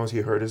Yuri Simons, he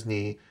hurt his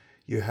knee.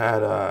 You had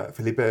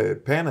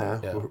Felipe Pena,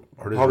 who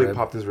probably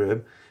popped his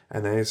rib.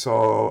 And then I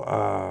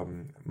saw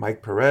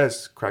Mike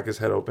Perez crack his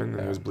head open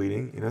and he was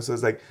bleeding. So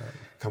it's like,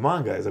 come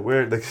on, guys, like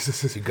we're like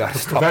this is you got to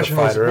stop the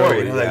fight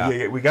early.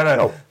 Like we gotta.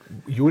 No,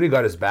 Yuri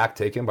got his back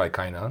taken by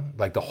Kainan.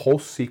 Like the whole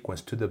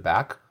sequence to the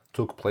back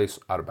took place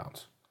out of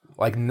bounds.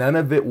 Like none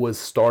of it was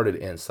started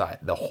inside.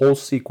 The whole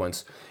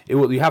sequence,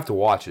 you have to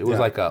watch it. It was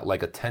like a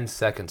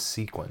 10-second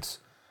sequence,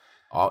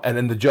 and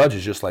then the judge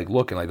is just like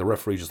looking, like the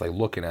referee's just like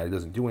looking at it. He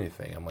doesn't do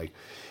anything. I'm like.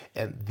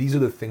 And these are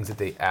the things that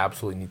they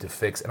absolutely need to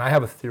fix. And I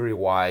have a theory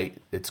why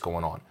it's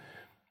going on.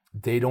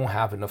 They don't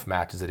have enough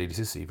matches at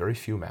ADCC, very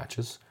few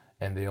matches,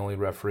 and they only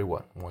referee,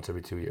 once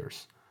every 2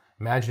 years.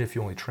 Imagine if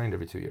you only trained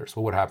every 2 years.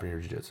 What would happen in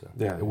your jiu-jitsu?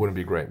 Yeah. It wouldn't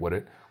be great, would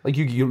it? Like,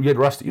 you get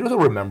rusty. You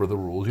don't remember the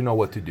rules. You know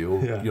what to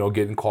do. Yeah.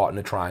 Getting caught in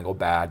a triangle,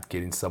 bad.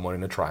 Getting someone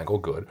in a triangle,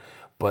 good.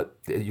 But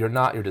your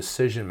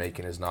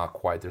decision-making is not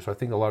quite there. So I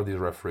think a lot of these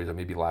referees are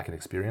maybe lacking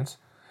experience.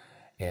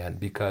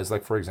 And because,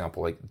 like, for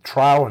example, like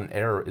trial and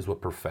error is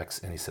what perfects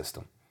any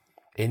system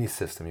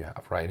you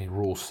have, right? Any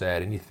rule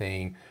set,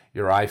 anything,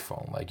 your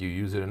iPhone, like you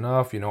use it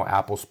enough,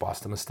 Apple spots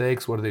the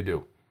mistakes. What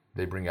do?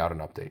 They bring out an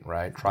update,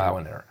 right? Trial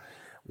and error.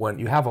 When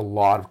you have a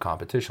lot of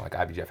competition, like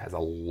IBJJF has a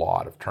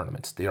lot of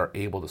tournaments, they are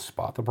able to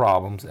spot the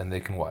problems and they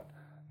can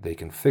They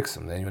can fix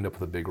them. Then you end up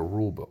with a bigger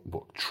rule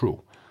book.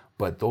 True.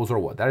 But those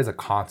are that is a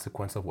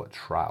consequence of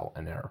trial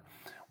and error.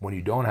 When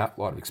you don't have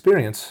a lot of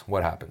experience,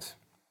 what happens?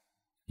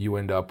 You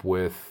end up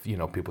with,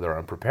 people that are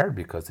unprepared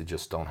because they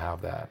just don't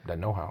have that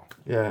know-how.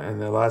 Yeah,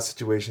 and a lot of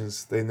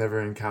situations they never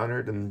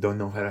encountered and don't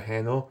know how to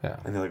handle. Yeah.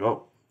 And they're like,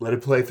 oh, let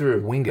it play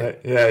through. Wing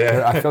it.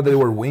 Yeah. I felt they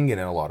were winging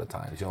it a lot of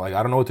times. Like,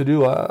 I don't know what to do,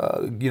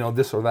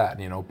 this or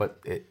that, but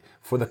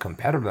for the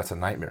competitor, that's a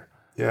nightmare.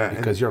 Yeah.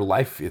 Because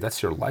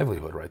that's your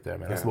livelihood right there,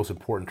 man. That's the most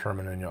important term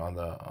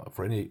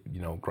for any,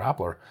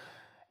 grappler.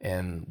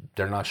 And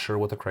they're not sure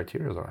what the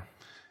criteria are.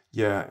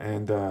 Yeah,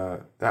 and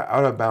that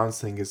out of bounds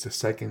thing is the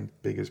second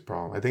biggest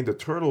problem. I think the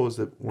turtle is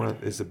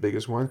the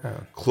biggest one,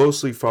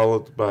 closely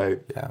followed by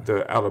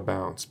the out of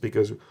bounds,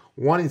 because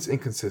one, it's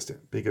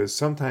inconsistent, because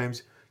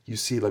sometimes you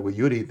see, like with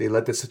Yuri, they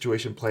let the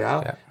situation play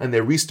out and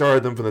they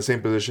restarted them from the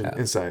same position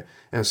inside.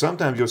 And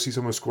sometimes you'll see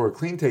someone score a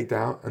clean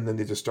takedown and then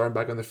they just start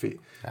back on their feet.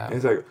 And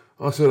it's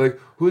like,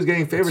 who's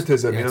getting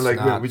favoritism?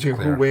 Between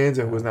who wins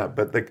and who's not.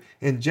 But like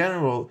in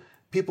general,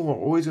 people are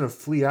always going to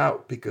flee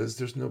out because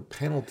there's no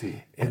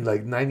penalty. In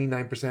like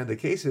 99% of the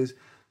cases,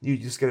 you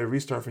just get a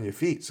restart from your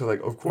feet. So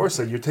like, of course,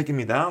 you're taking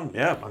me down.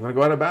 Yeah, I'm going to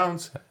go out of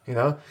bounds,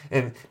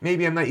 And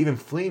maybe I'm not even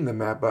fleeing the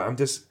mat, but I'm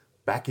just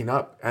backing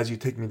up as you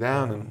take me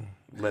down and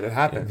let it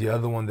happen. The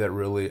other one that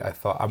really I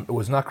thought, it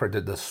was not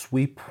correct. The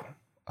sweep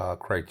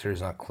criteria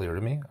is not clear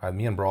to me.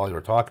 Me and Brawley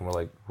were talking. We're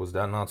like, was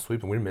that not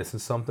sweep? And we're missing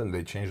something.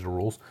 They changed the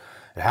rules.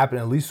 It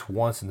happened at least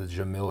once in the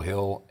Jamil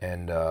Hill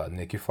and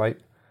Nicky fight.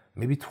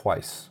 Maybe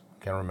twice.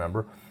 Can't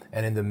remember.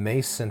 And in the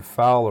Mason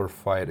Fowler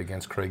fight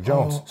against Craig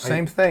Jones,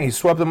 same thing. He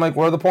swept him like,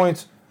 where are the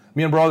points?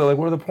 Me and Brawley are like,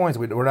 where are the points?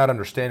 We're not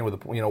understanding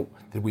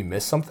did we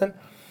miss something?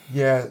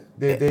 Yeah,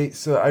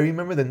 so I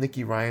remember the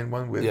Nicky Ryan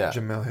one with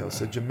Jamil Hill.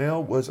 So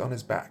Jamil was on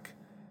his back,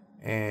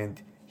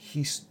 and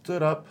he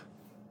stood up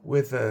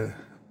with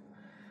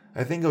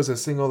I think it was a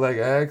single leg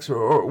X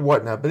or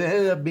whatnot, but it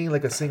ended up being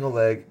like a single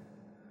leg.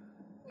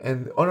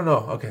 And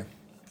okay,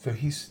 so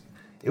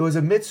it was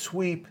a mid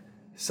sweep.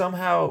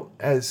 Somehow,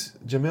 as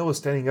Jamil was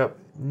standing up,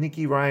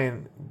 Nicky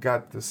Ryan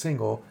got the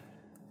single.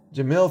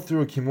 Jamil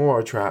threw a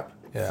Kimura trap,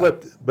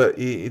 flipped, but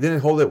he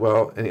didn't hold it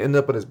well, and he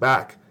ended up on his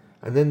back.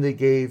 And then they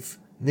gave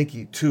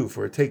Nicky 2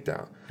 for a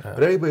takedown.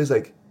 But everybody's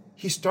like,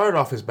 he started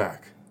off his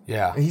back.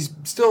 Yeah. And he's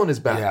still in his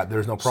back. Yeah,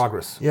 there's no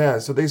progress. Yeah,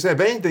 so they said,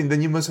 if anything,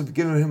 then you must have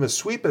given him a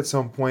sweep at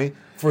some point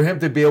for him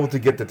to be able to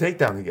get the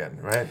takedown again,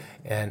 right?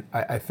 And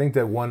I think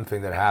that one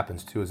thing that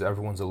happens too is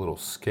everyone's a little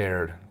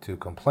scared to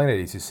complain at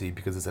ACC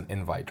because it's an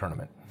invite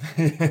tournament.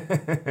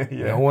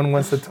 No one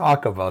wants to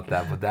talk about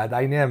that, but that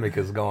dynamic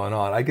is going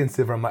on. I can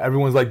see from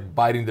everyone's like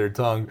biting their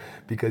tongue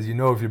because you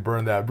know if you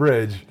burn that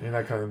bridge, you're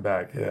not coming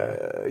back.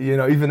 Yeah, you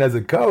know, even as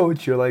a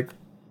coach, you're like,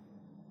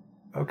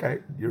 okay,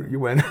 you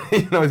win.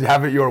 You know,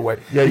 have it your way.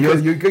 Yeah,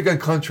 you're gonna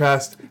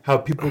contrast how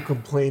people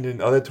complain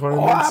in other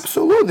tournaments. Oh,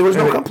 absolutely. There was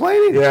no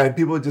complaining. Yeah, and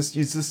people you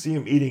just see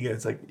them eating it.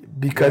 It's like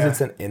because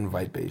it's an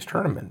invite-based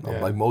tournament.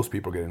 Yeah. Like most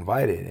people get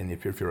invited, and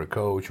if you're a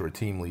coach or a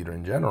team leader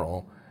in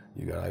general,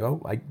 you got like,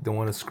 oh, I don't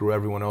want to screw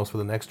everyone else for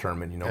the next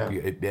tournament. You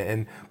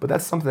know, but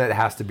that's something that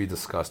has to be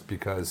discussed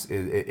because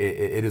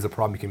it is a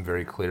problem. Became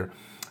very clear.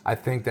 I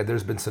think that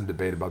there's been some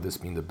debate about this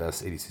being the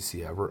best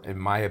ADCC ever. In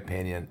my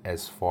opinion,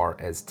 as far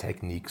as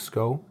techniques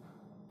go,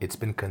 it's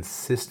been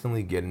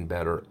consistently getting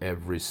better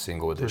every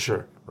single edition. For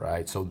sure.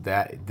 Right? So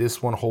that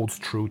this one holds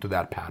true to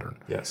that pattern.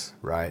 Yes.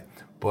 Right?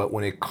 But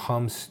when it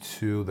comes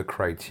to the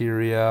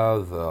criteria,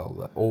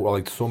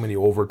 like so many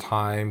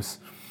overtimes,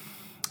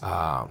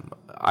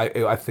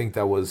 I think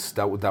that was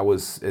not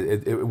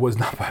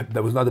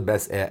the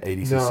best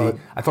ADCC. No.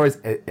 I thought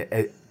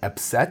it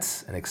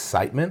upsets and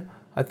excitement.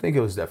 I think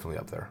it was definitely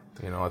up there.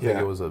 You know, I think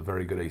it was a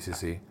very good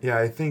ACC. Yeah,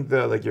 I think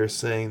like you're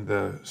saying,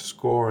 the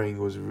scoring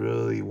was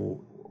really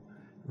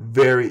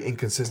very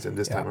inconsistent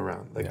this time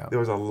around. Like there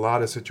was a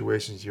lot of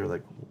situations you're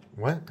like,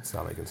 what? It's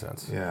not making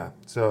sense. Yeah.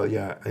 So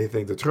I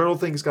think the turtle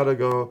thing's got to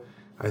go.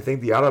 I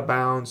think the out of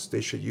bounds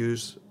they should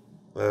use.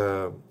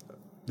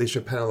 They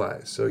should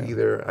penalize. So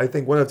either I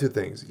think one of two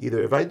things: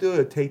 either if I do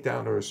a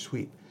takedown or a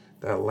sweep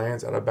that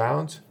lands out of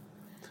bounds,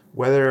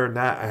 whether or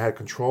not I had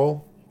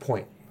control,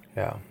 point.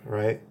 Yeah.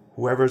 Right.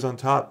 Whoever's on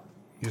top,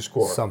 you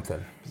score.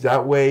 Something.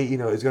 That way,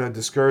 it's going to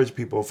discourage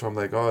people from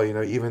like, oh,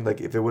 even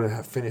like if they wouldn't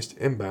have finished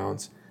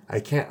inbounds, I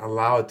can't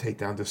allow a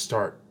takedown to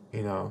start,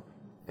 and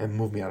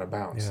move me out of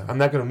bounds. Yeah. I'm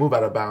not going to move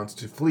out of bounds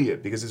to flee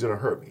it because it's going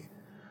to hurt me.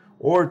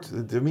 Or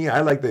to me,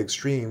 I like the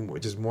extreme,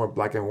 which is more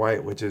black and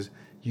white, which is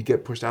you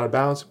get pushed out of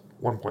bounds,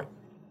 1 point.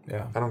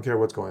 Yeah. I don't care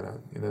what's going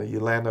on. You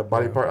land a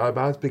body part out of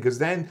bounds because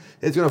then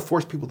it's going to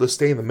force people to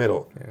stay in the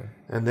middle. Yeah.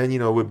 And then,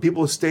 when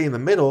people stay in the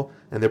middle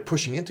and they're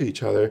pushing into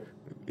each other,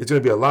 it's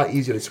going to be a lot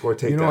easier to score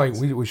takedowns.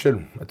 We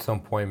should at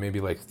some point maybe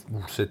like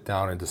sit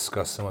down and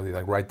discuss some of these,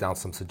 like write down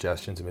some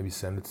suggestions and maybe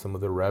send it to some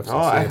of the refs.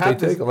 I've had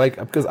this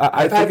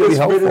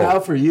written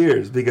out for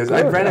years because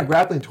I ran a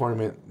grappling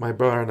tournament. My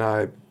brother and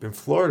I in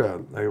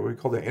Florida, like we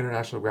called it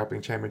International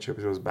Grappling Championship.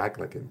 It was back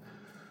like in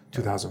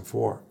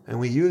 2004, and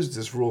we used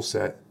this rule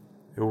set.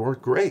 It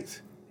worked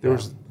great. I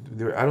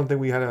don't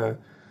think we had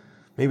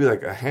maybe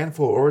like a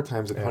handful of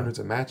overtimes and hundreds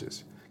of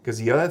matches. Because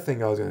the other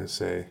thing I was going to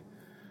say.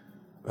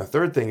 A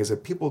third thing is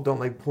that people don't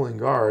like pulling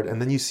guard,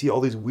 and then you see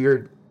all these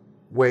weird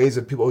ways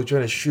of people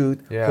trying to shoot,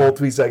 hold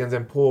 3 seconds,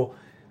 and pull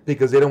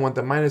because they don't want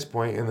the minus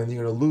point, and then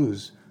you're going to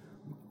lose.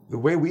 The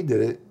way we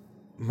did it,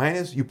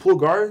 you pull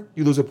guard,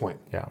 you lose a point.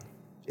 Yeah.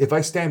 If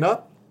I stand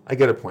up, I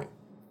get a point,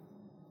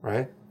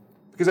 right?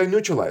 Because I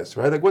neutralized,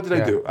 right? Like, what did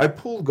I do? I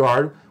pulled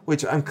guard,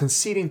 which I'm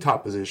conceding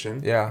top position.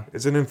 Yeah.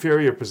 It's an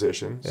inferior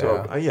position.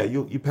 So,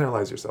 you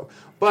penalize yourself.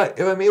 But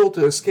if I'm able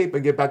to escape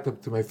and get back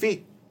to my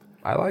feet,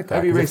 I like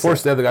that. You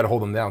force the other guy to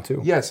hold him down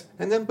too. Yes,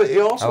 and then but it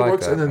also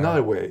works in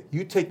another way.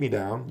 You take me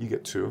down, you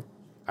get 2.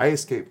 I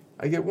escape,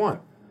 I get 1.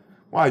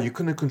 Wow, you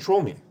couldn't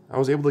control me. I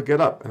was able to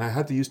get up, and I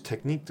had to use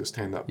technique to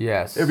stand up.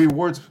 Yes, it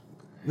rewards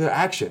the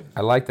action.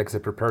 I like that because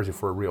it prepares you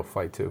for a real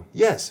fight too.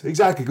 Yes,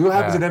 exactly. What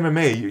happens in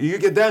MMA? You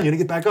get down, you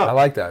get back up. I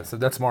like that. So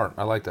that's smart.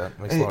 I like that.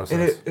 Makes a lot of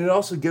sense. And it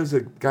also gives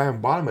the guy on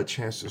bottom a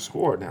chance to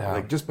score now,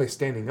 like just by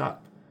standing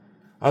up.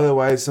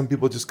 Otherwise, some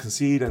people just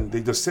concede and they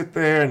just sit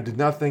there and do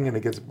nothing, and it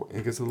gets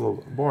a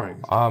little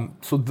boring.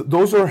 So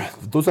those are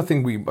I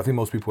think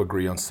most people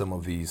agree on some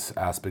of these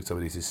aspects of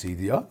ADCC.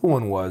 The other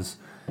one was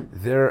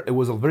it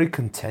was a very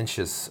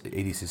contentious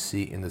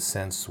ADCC in the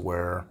sense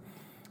where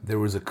there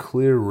was a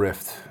clear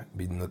rift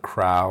between the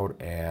crowd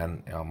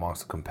and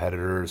amongst the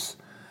competitors,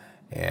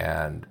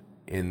 and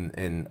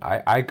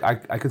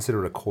I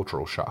consider it a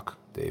cultural shock,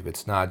 Dave.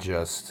 It's not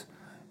just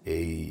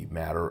a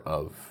matter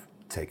of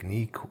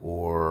technique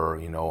or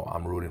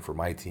I'm rooting for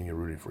my team, you're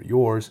rooting for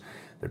yours.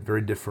 They're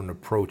very different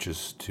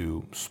approaches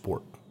to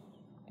sport,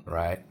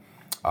 right?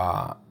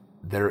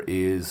 There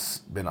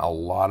is been a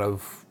lot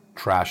of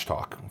trash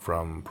talk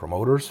from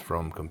promoters,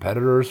 from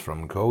competitors,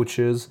 from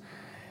coaches,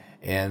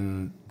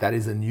 and that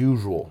is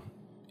unusual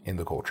in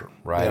the culture,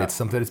 right? Yeah. It's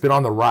something that's been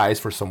on the rise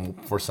for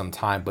some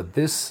time, but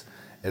this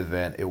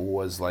event, it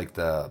was like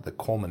the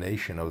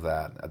culmination of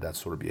that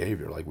sort of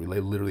behavior. Like we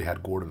literally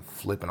had Gordon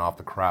flipping off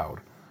the crowd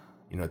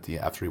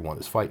after he won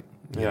this fight,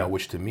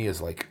 which to me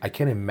is like, I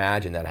can't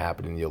imagine that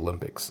happening in the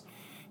Olympics,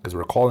 because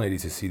we're calling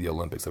ADCC the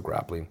Olympics of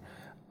grappling.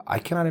 I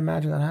cannot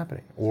imagine that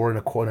happening. Or in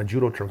a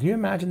judo tournament. Can you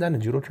imagine that in a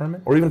judo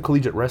tournament? Or even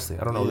collegiate wrestling?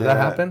 I don't know. Did that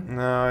happen?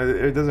 No,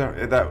 it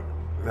doesn't.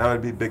 that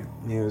would be big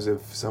news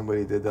if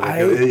somebody did that. Like,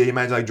 you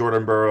imagine like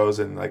Jordan Burroughs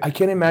and like. I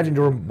can't imagine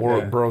Jordan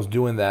Burroughs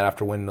doing that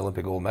after winning an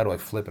Olympic gold medal, like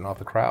flipping off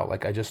the crowd.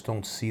 Like I just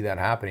don't see that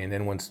happening. And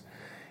then and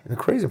the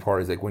crazy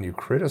part is like when you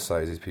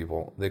criticize these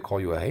people, they call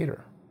you a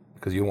hater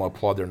because you don't want to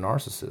applaud their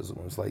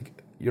narcissism. It's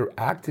like you're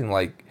acting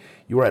like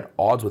you're at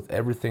odds with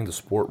everything the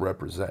sport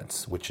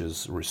represents, which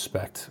is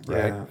respect,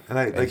 right? Yeah.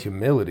 And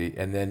humility,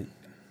 and then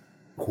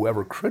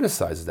whoever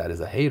criticizes that is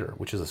a hater,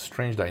 which is a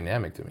strange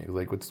dynamic to me.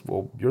 Like,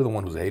 you're the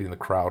one who's hating the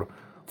crowd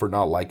for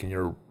not liking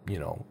your,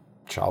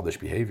 childish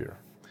behavior.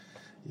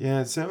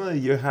 Yeah, similarly,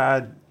 you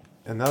had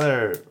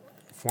another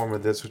form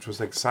of this, which was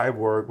like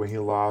Cyborg when he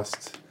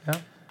lost. Yeah.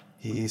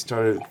 He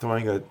started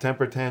throwing a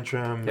temper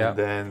tantrum, Yeah. and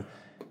then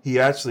he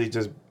actually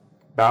just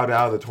bowed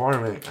out of the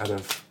tournament out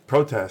of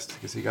protest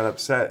because he got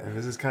upset. And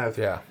this is kind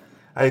of,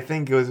 I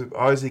think it was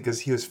obviously because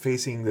he was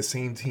facing the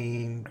same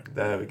team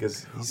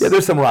because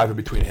there's some rivalry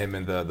between him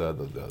and the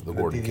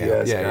Gordon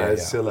DDS guys. Yeah.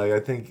 So like I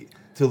think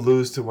to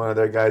lose to one of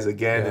their guys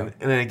again,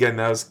 and then again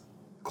that was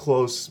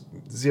close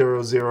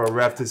 0-0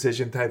 ref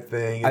decision type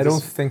thing. I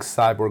don't think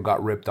Cyborg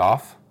got ripped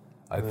off.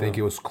 I think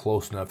it was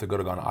close enough. It could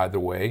have gone either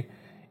way.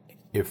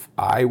 If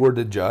I were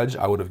the judge,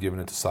 I would have given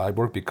it to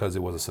Cyborg because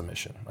it was a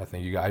submission. I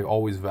think I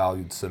always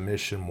valued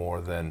submission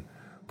more than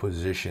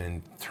position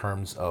in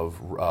terms of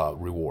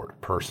reward.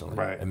 Personally,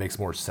 right. It makes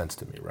more sense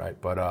to me, right?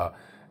 But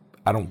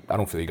I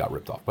don't feel he got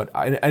ripped off. But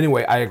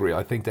anyway, I agree.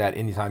 I think that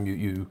anytime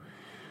you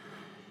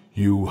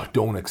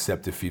don't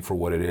accept defeat for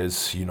what it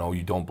is, you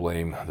don't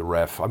blame the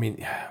ref. I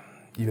mean,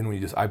 even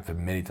when I've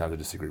many times I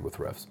disagreed with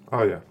refs.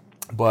 Oh yeah.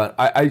 But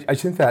I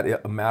think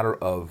that a matter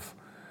of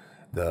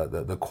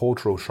the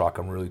cultural shock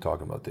I'm really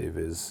talking about, Dave,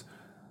 is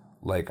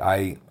like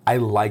I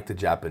like the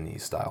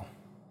Japanese style.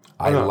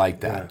 I like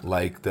that. Yeah.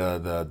 Like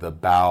the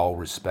bow,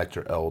 respect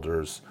your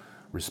elders,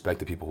 respect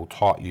the people who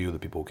taught you, the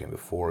people who came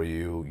before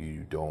you.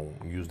 You don't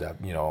use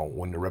that,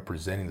 when you're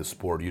representing the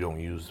sport, you don't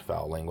use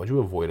foul language. You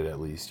avoid it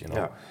at least,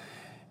 Yeah.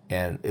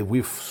 And if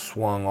we've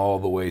swung all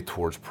the way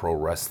towards pro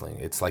wrestling,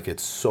 it's like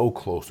it's so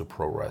close to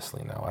pro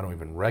wrestling now. I don't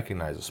even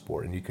recognize the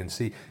sport. And you can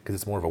see, because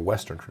it's more of a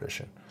Western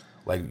tradition.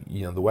 Like,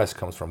 the West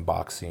comes from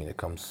boxing.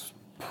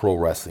 Pro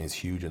wrestling is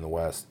huge in the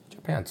West.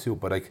 Japan too,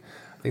 but I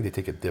think they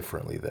take it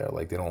differently there.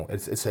 Like they don't,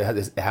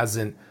 it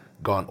hasn't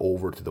gone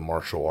over to the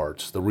martial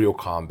arts, the real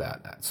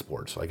combat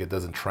sports. Like it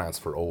doesn't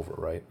transfer over,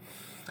 right?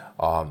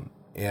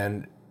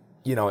 And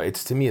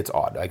to me, it's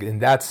odd. Like in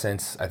that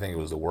sense, I think it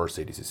was the worst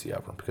ADCC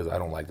ever because I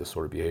don't like this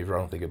sort of behavior. I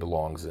don't think it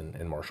belongs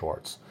in martial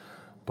arts.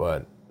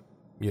 But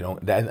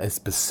that and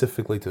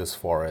specifically to as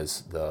far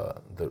as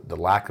the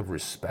lack of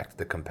respect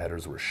the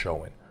competitors were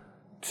showing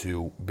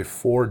to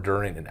before,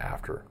 during, and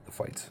after the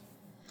fights.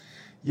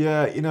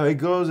 Yeah, it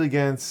goes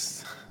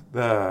against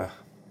the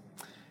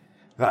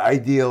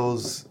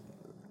ideals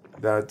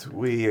that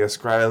we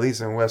ascribe, at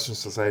least in Western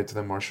society, to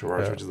the martial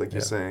arts, which is like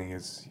you're saying,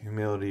 is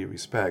humility,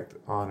 respect,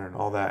 honor, and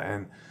all that.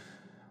 And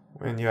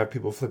when you have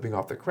people flipping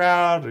off the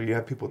crowd or you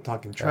have people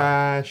talking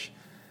trash,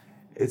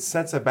 it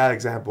sets a bad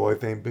example, I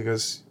think,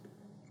 because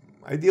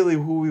ideally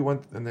who we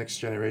want the next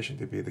generation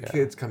to be, the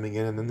kids coming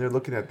in, and then they're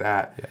looking at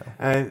that. Yeah.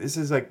 And this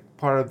is like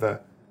part of the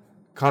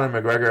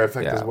Conor McGregor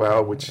effect as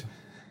well, which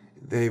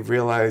they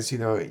realize,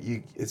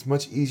 it's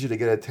much easier to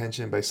get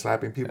attention by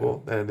slapping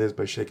people than it is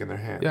by shaking their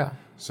hand. Yeah.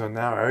 So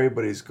now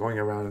everybody's going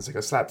around. It's like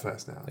a slap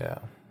fest now. Yeah.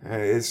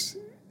 And it's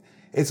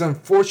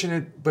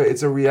unfortunate, but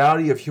it's a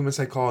reality of human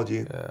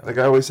psychology. Yeah. Like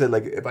I always said,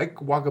 like if I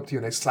walk up to you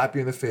and I slap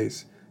you in the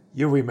face,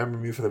 you'll remember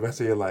me for the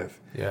rest of your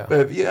life. Yeah. But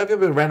if you have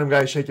a random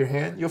guy shake your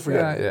hand, you'll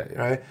forget me,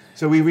 right?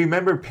 So we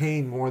remember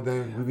pain more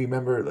than we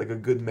remember like a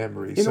good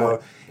memory.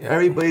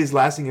 Everybody's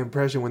lasting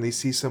impression when they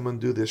see someone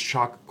do this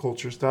shock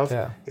culture stuff,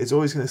 it's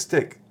always going to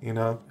stick,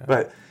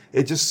 But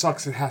it just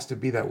sucks it has to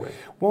be that way.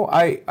 Well,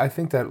 I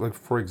think that, like,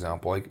 for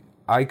example,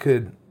 there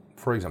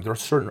are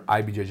certain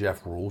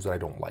IBJJF rules that I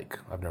don't like.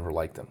 I've never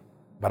liked them,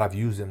 but I've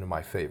used them in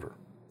my favor.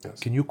 Yes.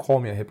 Can you call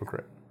me a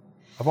hypocrite?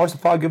 I've always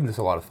given this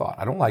a lot of thought.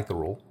 I don't like the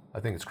rule. I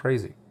think it's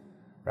crazy,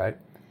 right?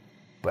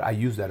 But I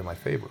use that in my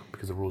favor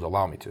because the rules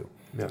allow me to.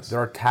 Yes. There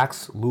are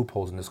tax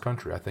loopholes in this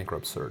country I think are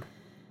absurd.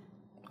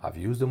 I've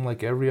used them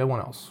like everyone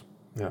else.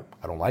 Yeah.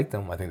 I don't like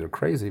them. I think they're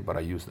crazy, but I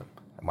use them.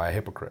 Am I a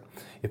hypocrite?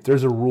 If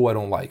there's a rule I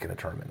don't like in a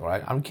tournament,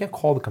 right? I can't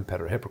call the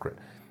competitor a hypocrite.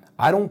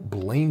 I don't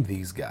blame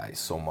these guys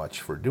so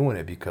much for doing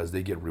it because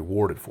they get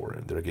rewarded for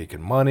it. They're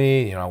making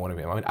money.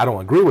 I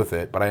don't agree with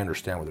it, but I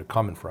understand where they're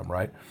coming from,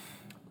 right?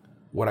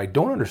 What I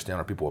don't understand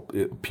are people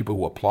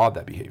who applaud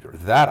that behavior.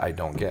 That I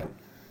don't get.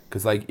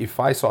 Because like if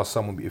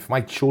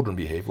my children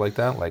behave like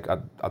that, like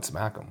I'd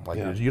smack them.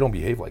 Like you don't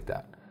behave like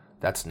that.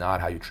 That's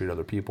not how you treat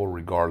other people,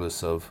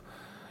 regardless of,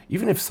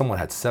 even if someone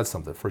had said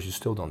something first, you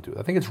still don't do it.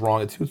 I think it's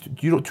wrong.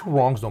 Two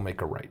wrongs don't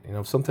make a right.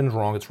 If something's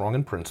wrong, it's wrong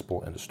in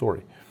principle, end of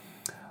story.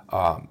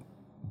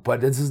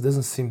 But it just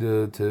doesn't seem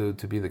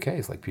to be the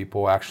case. Like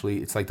people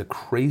actually, it's like the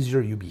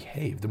crazier you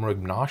behave, the more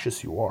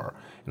obnoxious you are.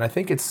 And I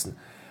think it's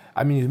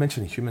I mean, you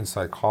mentioned human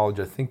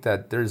psychology. I think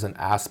that there's an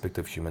aspect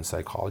of human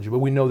psychology, but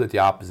we know that the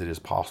opposite is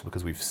possible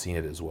because we've seen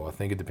it as well. I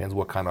think it depends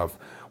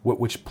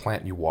which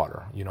plant you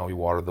water. You know, you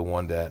water the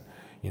one that,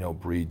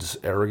 breeds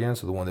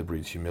arrogance or the one that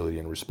breeds humility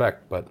and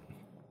respect. But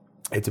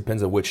it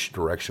depends on which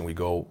direction we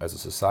go as a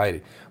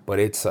society. But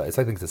I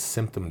think it's a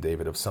symptom,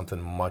 David, of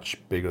something much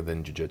bigger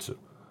than jiu-jitsu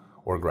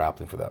or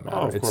grappling for that matter.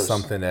 Oh, of it's course.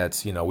 something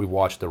that's, we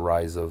watched the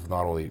rise of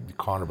not only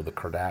Conor, but the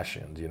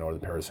Kardashians, or the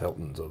Paris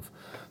Hiltons of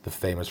the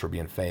famous for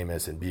being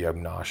famous and be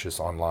obnoxious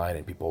online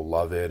and people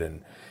love it.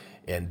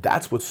 And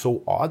that's what's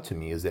so odd to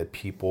me is that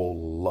people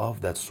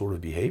love that sort of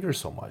behavior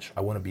so much.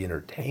 I want to be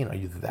entertained. Are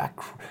you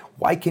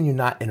why can you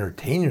not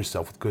entertain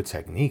yourself with good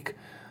technique?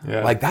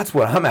 Yeah. Like, that's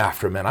what I'm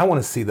after, man. I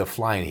want to see the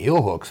flying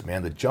heel hooks,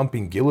 man, the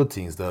jumping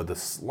guillotines, the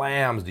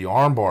slams, the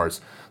arm bars,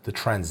 the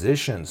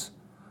transitions.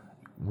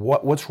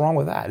 What's wrong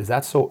with that? Is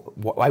that so?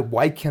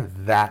 Why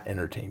can't that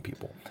entertain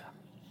people?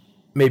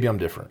 Maybe I'm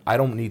different. I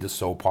don't need the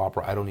soap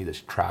opera. I don't need this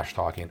trash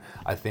talking.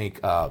 I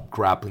think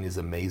grappling is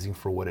amazing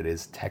for what it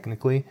is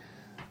technically.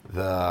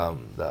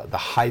 The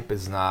hype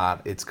is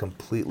not. It's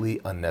completely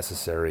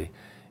unnecessary.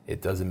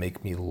 It doesn't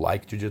make me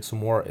like jiu-jitsu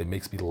more. It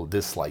makes me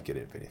dislike it,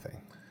 if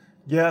anything.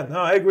 Yeah, no,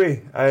 I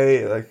agree.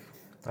 I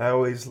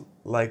always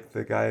like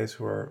the guys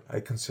who I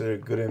consider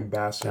good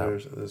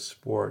ambassadors of the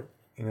sport.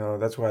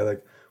 That's why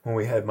when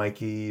we had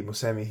Mikey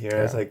Musemi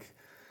here,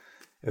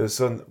 it was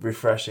so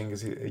refreshing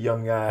because he's a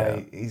young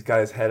guy. Yeah. He's got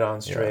his head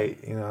on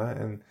straight,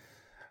 and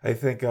I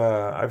think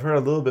I've heard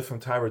a little bit from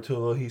Ty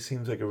Bertullo. He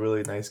seems like a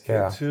really nice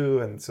kid too,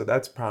 and so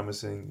that's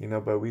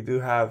promising, but we do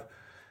have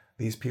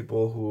these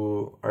people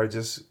who are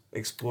just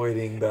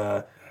exploiting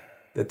the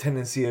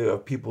tendency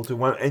of people to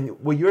want, and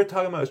what you're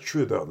talking about is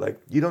true though. Like,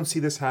 you don't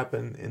see this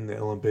happen in the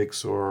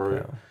Olympics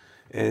or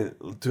and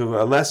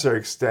to a lesser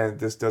extent,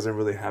 this doesn't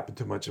really happen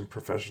too much in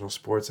professional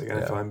sports like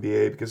NFL,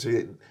 NBA, because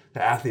the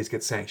athletes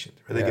get sanctioned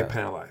or they get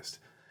penalized,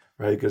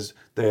 right? Because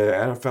the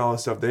NFL and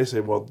stuff, they say,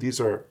 well, these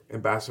are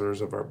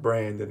ambassadors of our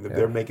brand, and if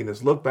they're making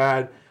us look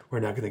bad, we're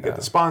not going to get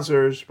the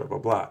sponsors, blah, blah,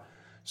 blah.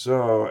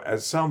 So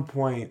at some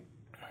point,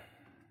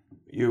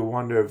 you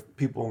wonder if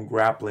people in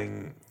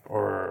grappling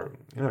or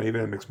even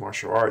in mixed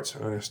martial arts are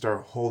going to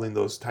start holding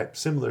those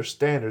similar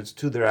standards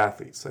to their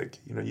athletes. Like,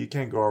 you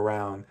can't go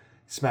around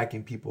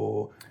smacking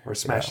people or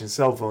smashing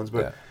cell phones,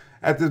 but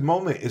at this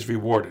moment it's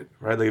rewarded,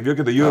 right? Like, if you look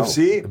at the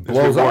UFC, it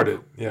blows it's rewarded.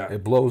 Up. Yeah,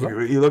 it blows up.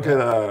 You look at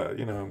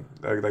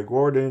like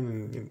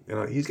Gordon,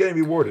 and he's getting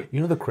rewarded.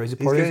 The crazy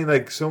part he's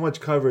getting so much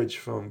coverage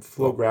from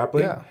Flow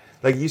Grappling. Yeah.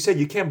 Like you said,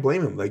 you can't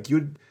blame him. Like,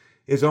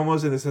 it's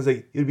almost in the sense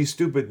like you'd be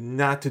stupid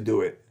not to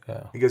do it.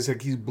 Yeah. Because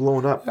he's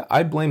blown up. Yeah,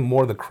 I blame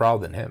more the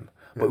crowd than him.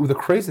 But the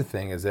crazy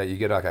thing is that you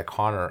get like a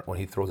Conor when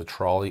he throws a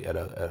trolley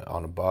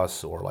on a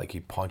bus, or like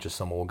he punches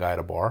some old guy at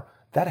a bar.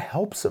 That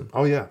helps him.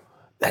 Oh, yeah.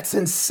 That's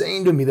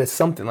insane to me that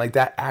something like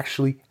that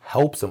actually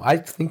helps him. I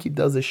think he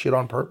does this shit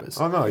on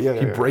purpose. Oh, no, yeah.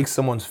 He breaks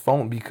someone's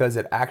phone because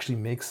it actually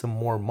makes him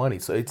more money.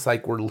 So it's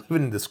like we're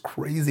living in this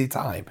crazy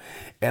time.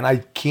 And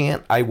I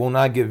will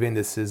not give in.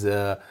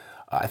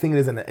 I think it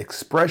is an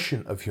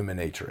expression of human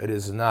nature. It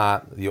is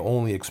not the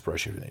only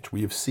expression of human nature.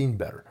 We have seen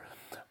better.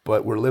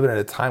 But we're living at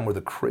a time where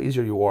the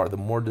crazier you are, the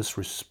more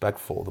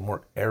disrespectful, the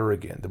more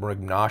arrogant, the more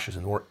obnoxious,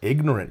 and the more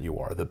ignorant you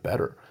are, the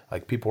better.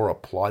 Like, people are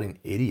applauding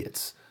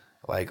idiots.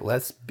 Like,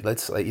 let's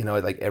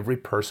like every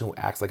person who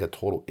acts like a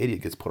total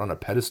idiot gets put on a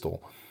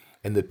pedestal.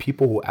 And the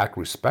people who act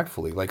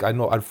respectfully, like, I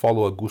know I'd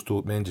follow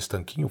Augusto Mendes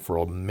Tanquinho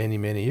for many,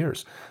 many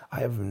years. I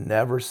have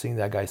never seen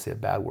that guy say a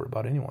bad word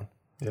about anyone.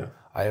 Yeah.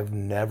 I have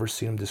never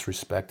seen him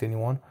disrespect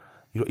anyone.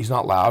 He's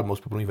not loud.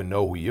 Most people don't even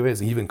know who he is.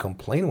 He even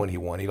complained when he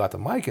won. He got the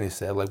mic and he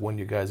said, like, when are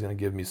you guys going to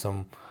give me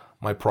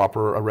my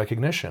proper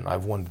recognition?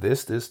 I've won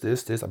this.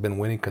 I've been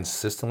winning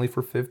consistently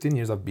for 15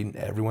 years. I've beaten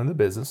everyone in the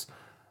business.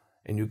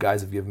 And you guys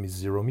have given me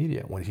zero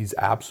media, when he's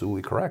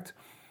absolutely correct.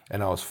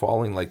 And I was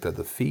following like the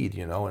feed,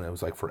 and it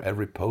was like for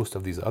every post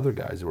of these other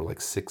guys, there were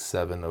like 6,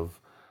 7 of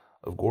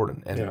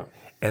Gordon.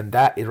 And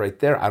that is right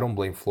there. I don't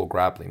blame Flow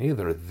Grappling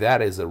either.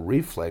 That is a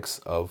reflex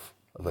of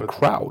the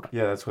crowd.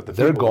 Yeah, that's what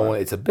they're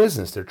going. It's a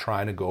business. They're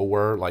trying to go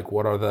where, like,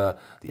 what are the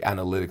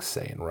analytics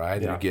saying,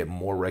 right? Yeah. You get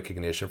more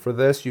recognition for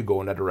this. You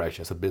go in that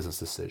direction. It's a business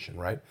decision,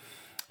 right?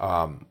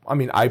 I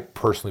mean, I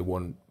personally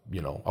wouldn't.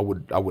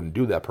 I wouldn't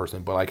do that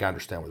personally, but I can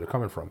understand where they're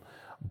coming from.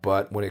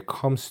 But when it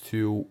comes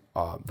to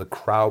the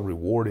crowd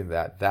rewarding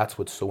that, that's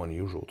what's so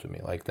unusual to me.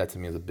 Like, that to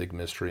me is a big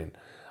mystery, and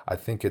I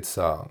think it's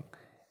a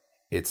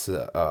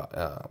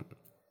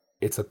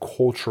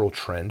cultural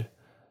trend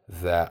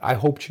that I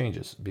hope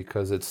changes,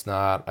 because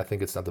I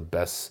think it's not the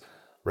best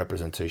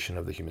representation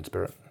of the human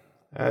spirit.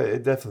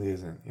 It definitely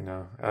isn't,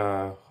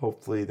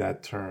 hopefully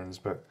that turns,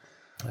 but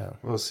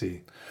we'll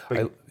see.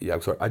 But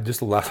I'm sorry. I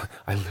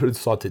literally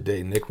saw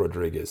today Nick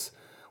Rodriguez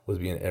was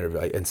being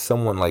interviewed, and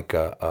someone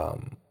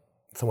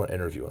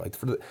interviewed,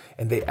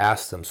 and they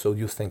asked him, so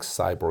you think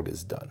Cyborg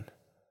is done?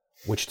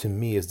 Which to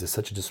me is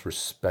such a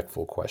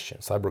disrespectful question.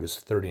 Cyborg is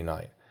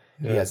 39.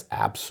 Yeah. He has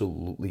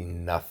absolutely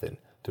nothing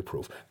to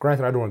prove.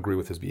 Granted, I don't agree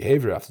with his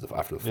behavior after the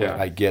fight. Yeah.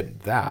 I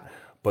get that.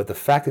 But the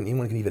fact that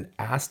anyone can even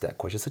ask that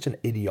question is such an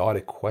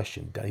idiotic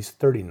question. He's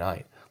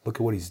 39. Look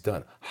at what he's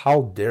done.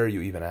 How dare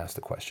you even ask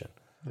the question?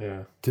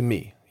 Yeah. To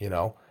me,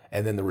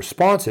 And then the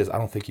response is, I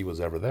don't think he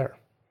was ever there.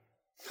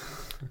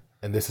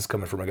 And this is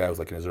coming from a guy who was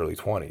like in his early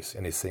 20s,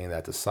 and he's saying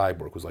that to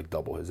Cyborg, who's like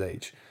double his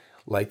age.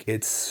 Like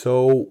it's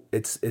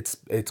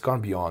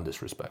gone beyond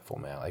disrespectful,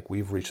 man. Like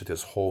we've reached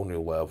this whole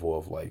new level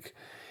of like,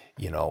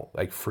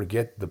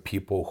 forget the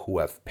people who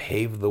have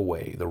paved the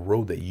way, the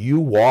road that you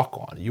walk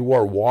on. You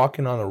are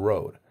walking on a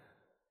road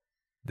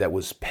that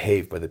was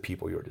paved by the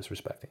people you're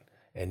disrespecting.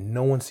 And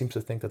no one seems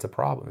to think that's a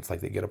problem. It's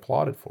like they get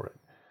applauded for it.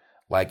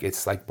 Like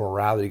it's like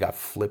morality got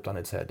flipped on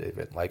its head,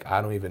 David. Like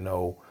I don't even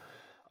know.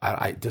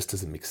 It just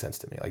doesn't make sense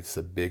to me. Like it's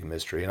a big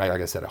mystery. And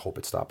like I said, I hope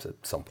it stops at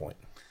some point.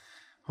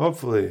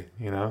 Hopefully,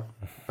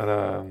 but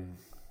I'm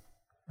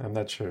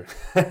not sure.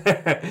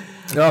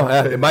 No,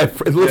 it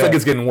looks like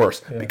it's getting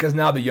worse because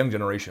now the young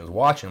generation is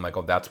watching. I'm like,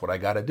 oh, that's what I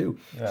got to do.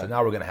 Yeah. So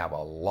now we're going to have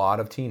a lot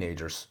of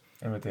teenagers,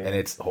 and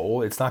it's not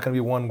going to be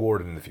one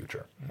Gordon in the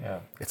future. Yeah,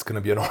 it's going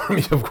to be an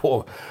army of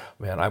gold.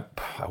 Man, I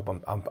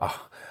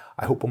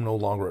hope I'm no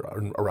longer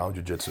around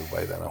jiu-jitsu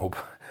by then.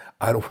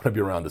 I don't want to be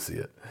around to see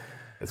it.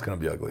 It's going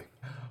to be ugly.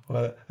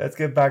 Well, let's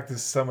get back to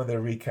some of the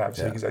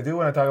recaps because I do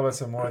want to talk about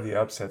some more of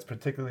the upsets,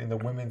 particularly in the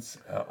women's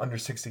under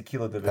 60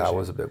 kilo division. That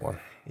was a big one.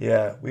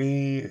 Yeah,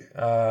 we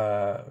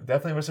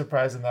definitely were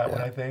surprised in that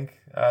one, I think.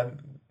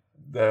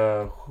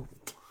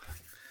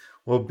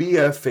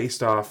 Bia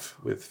faced off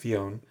with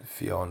Ffion.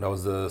 That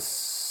was the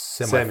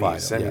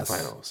semifinals.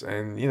 Yes.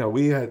 And,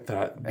 we had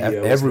thought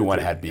Bia everyone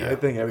had Bia. I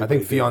think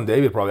Ffion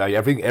David probably.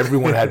 I think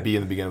everyone had Bia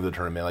in the beginning of the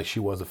tournament. Like, she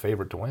was a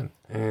favorite to win.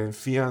 And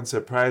Ffion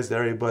surprised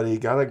everybody,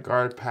 got a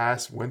guard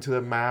pass, went to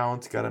the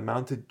mount, got a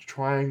mounted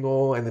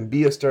triangle, and then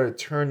Bia started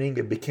turning.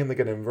 It became like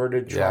an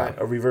inverted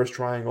a reverse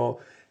triangle,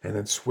 and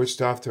then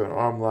switched off to an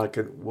arm lock.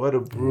 And what a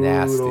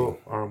brutal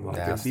arm lock.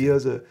 And Bia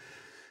is a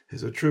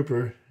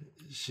trooper.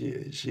 She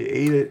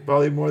ate it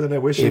probably more than I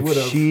wish she would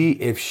have.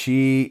 If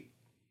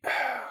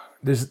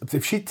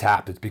she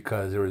tapped, it's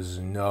because there was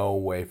no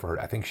way for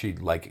her. I think she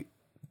like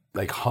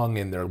hung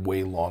in there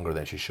way longer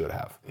than she should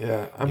have.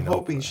 Yeah, I'm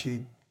hoping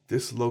she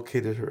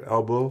dislocated her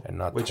elbow and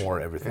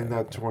torn everything.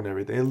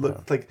 It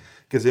looked like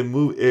because it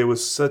moved. It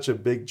was such a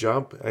big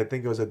jump. I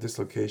think it was a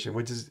dislocation,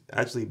 which is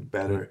actually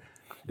better.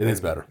 It is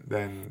better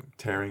than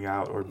tearing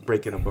out or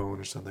breaking a bone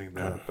or something like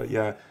that. But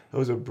yeah, it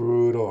was a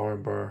brutal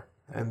armbar.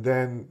 And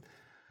then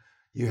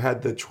you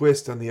had the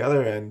twist on the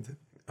other end.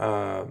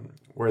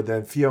 Where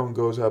then Ffion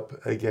goes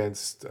up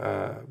against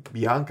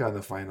Bianca in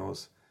the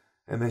finals,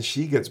 and then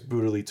she gets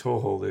brutally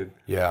toe-holded.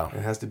 Yeah,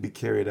 and has to be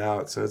carried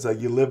out. So it's like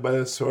you live by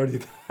the sword, you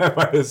die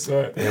by the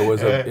sword. It was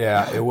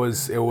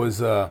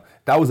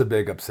that was a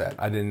big upset.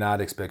 I did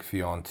not expect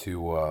Ffion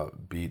to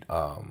beat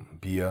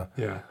Bia.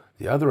 Yeah.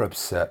 The other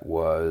upset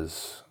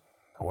was,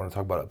 I want to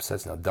talk about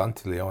upsets now.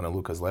 Dante Leon and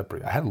Lucas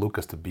Lepri. I had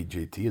Lucas to beat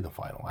JT in the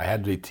final. I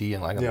had JT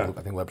and I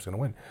think Lepri's going to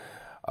win.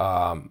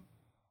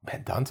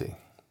 Man, Dante.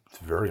 It's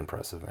very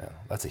impressive, man.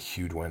 That's a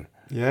huge win.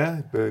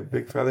 Yeah,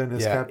 big feather in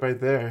his cap right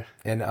there.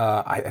 And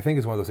I think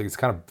it's one of those things. It's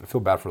kind of, I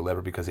feel bad for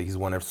Lever because he's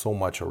won so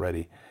much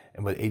already.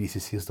 But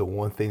ADCC is the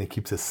one thing that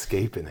keeps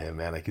escaping him,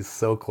 man. Like, he's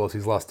so close.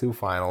 He's lost 2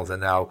 finals,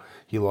 and now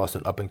he lost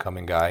an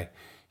up-and-coming guy.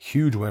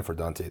 Huge win for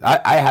Dante.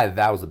 I had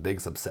that was the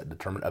biggest upset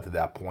determined up to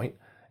that point.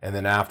 And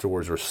then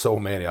afterwards, there were so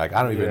many. Like,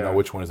 I don't even know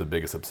which one is the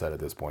biggest upset at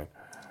this point.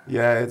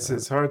 Yeah,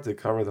 it's hard to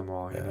cover them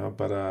all, you know.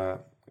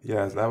 But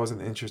yeah, that was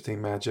an interesting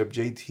matchup.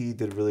 JT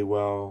did really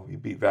well. He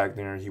beat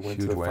Wagner. He went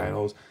to the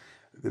finals.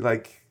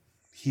 Like,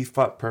 he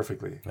fought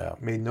perfectly. Yeah.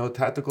 Made no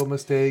tactical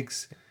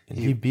mistakes. And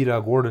he beat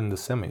Gordon in the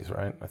semis,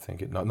 right? I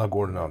think. Not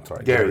Gordon, no, I'm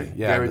sorry. Gary.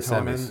 Yeah, Gary the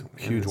semis.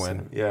 Huge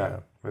win. Yeah,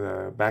 with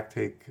a back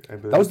take, I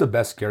believe. That was the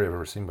best Gary I've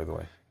ever seen, by the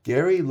way.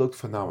 Gary looked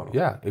phenomenal.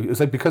 Yeah, it was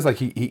like because like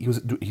he's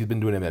been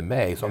doing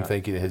MMA, so I'm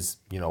thinking his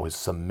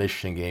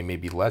submission game may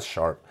be less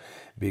sharp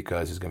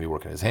because he's gonna be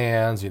working his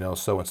hands,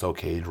 so and so,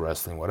 cage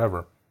wrestling,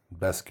 whatever.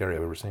 Best Gary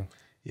I've ever seen.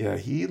 Yeah,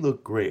 he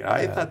looked great.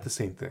 I thought the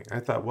same thing. I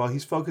thought, well,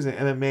 he's focused on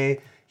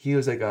MMA. He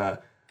was like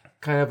a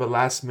kind of a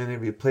last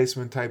minute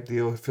replacement type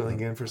deal, filling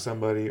in for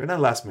somebody, or not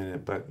last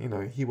minute, but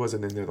he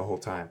wasn't in there the whole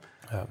time.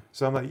 Yeah.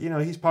 So I'm like,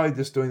 he's probably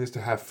just doing this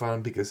to have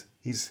fun because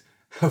he's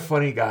a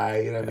funny guy,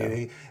 you know what I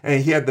mean?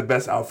 And he had the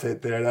best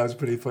outfit there. That was a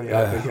pretty funny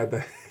outfit. He had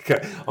the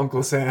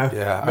Uncle Sam.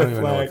 Yeah, I don't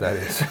even know what that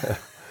is.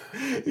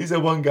 He's the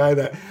one guy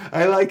that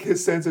I like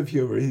his sense of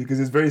humor because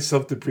he's very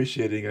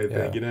self-depreciating, I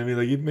think. You know what I mean?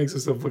 Like, he makes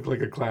himself look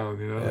like a clown,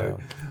 Like,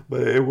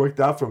 but it worked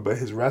out for him. But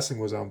his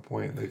wrestling was on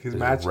point. Like, his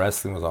match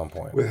wrestling was on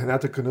point. With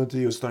Renato Canuti,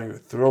 he was throwing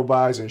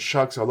throw-bys and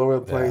shucks all over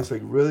the place.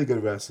 Like, really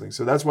good wrestling.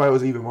 So that's why it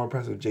was even more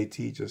impressive.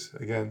 JT just,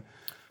 again,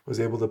 was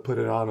able to put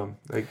it on him.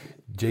 Like,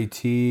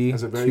 JT,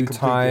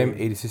 2-time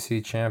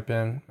ADCC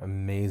champion.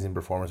 Amazing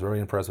performance. Very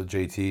impressed with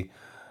JT.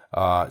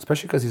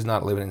 Especially because he's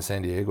not living in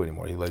San Diego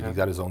anymore. He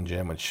got his own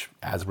gym, which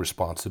has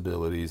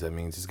responsibilities. That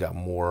means he's got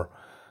more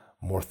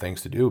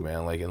things to do,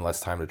 man. Like, and less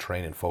time to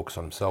train and focus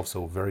on himself.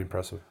 So very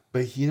impressive.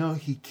 But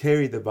he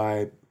carried the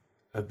vibe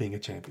of being a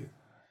champion.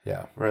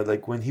 Yeah. Right.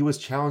 Like, when he was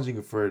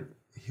challenging for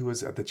he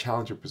was at the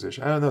challenger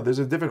position. I don't know. There's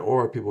a different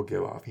aura people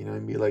give off. You know what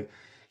I mean? Like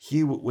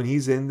when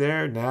he's in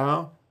there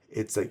now,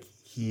 it's like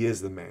he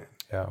is the man.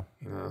 Yeah.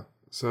 You know.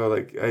 So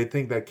like I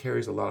think that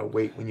carries a lot of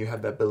weight when you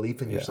have that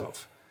belief in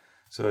yourself.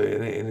 So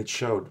and it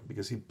showed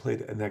because he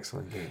played an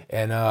excellent game.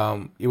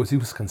 And he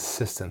was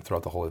consistent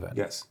throughout the whole event.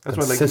 Yes, that's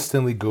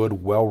consistently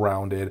good,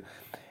 well-rounded.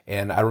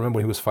 And I remember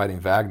when he was fighting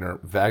Wagner,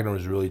 Wagner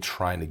was really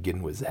trying to get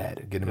into his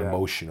head, get him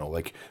emotional.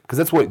 Like, because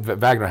that's what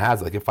Wagner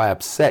has. Like, if I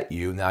upset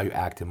you, now you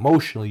act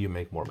emotionally, you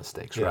make more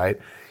mistakes, right?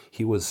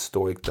 He was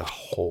stoic the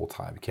whole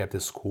time. He kept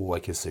his cool.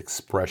 Like, his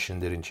expression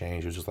didn't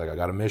change. It was just like, I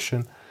got a mission,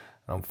 and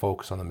I'm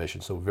focused on the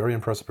mission. So, very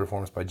impressive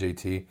performance by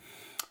JT.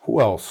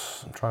 Who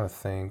else? I'm trying to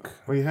think.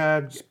 We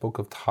had... Spoke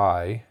of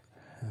Thai.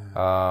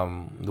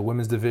 The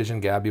women's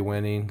division, Gabby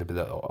winning,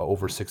 the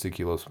over 60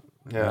 kilos.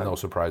 Yeah. No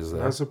surprises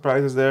there. No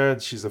surprises there.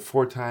 She's a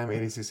 4-time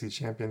ADCC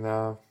champion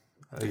now.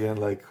 Again,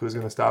 like, who's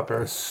going to stop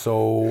her?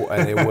 So,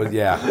 and it was,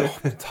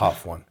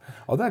 tough one.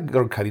 Oh, that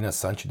girl, Karina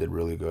Sanchi, did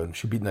really good.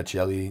 She beat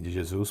Nacheli de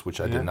Jesus, which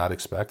I did not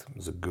expect. It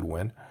was a good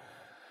win.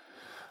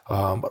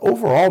 But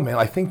overall, man,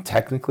 I think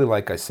technically,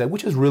 like I said,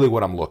 which is really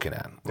what I'm looking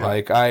at. Yeah.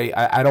 Like,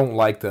 I don't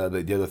like the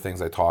other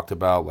things I talked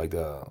about, like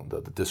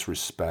the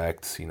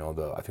disrespect. You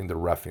know, I think the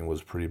reffing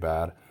was pretty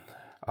bad,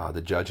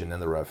 the judging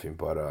and the reffing.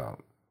 But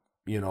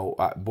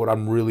what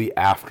I'm really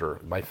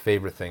after, my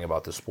favorite thing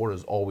about the sport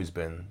has always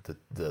been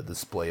the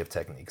display of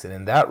techniques, and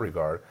in that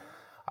regard,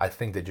 I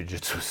think that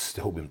jiu-jitsu has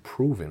still been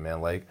proven,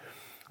 man. Like,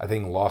 I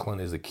think Lachlan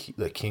is the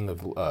king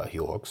of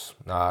heel hooks,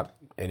 not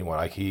anyone.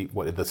 Like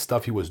the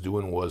stuff he was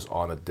doing was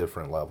on a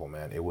different level,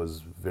 man. It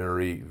was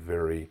very,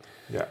 very,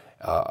 the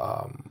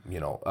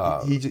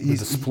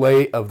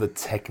display of the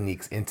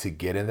techniques and to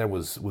get in there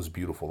was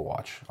beautiful to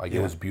watch. Like,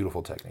 it was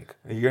beautiful technique.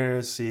 You're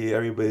gonna see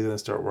everybody's gonna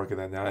start working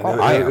that now.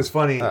 And it was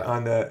funny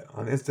on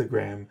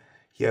Instagram.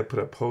 He had put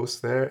a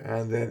post there,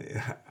 and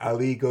then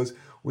Ali goes,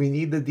 "We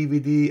need the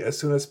DVD as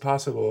soon as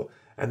possible."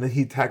 And then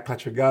he tagged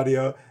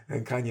Patrigario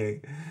and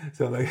Kanye.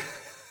 So like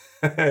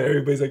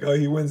everybody's like, "Oh,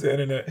 he wins the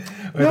internet."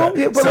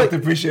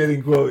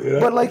 Self-depreciating quote. You know?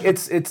 But like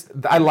it's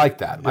I like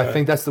that. Yeah. I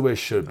think that's the way it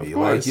should be.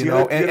 Like,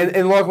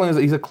 and Lachlan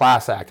he's a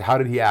class act. How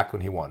did he act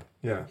when he won?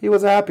 Yeah. He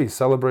was happy,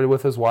 celebrated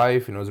with his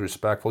wife, he was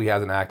respectful. He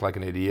hasn't acted like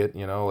an idiot,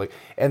 like,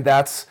 and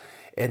that's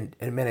and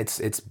man,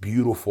 it's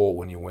beautiful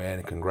when you win.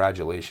 And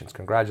congratulations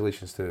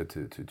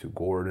to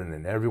Gordon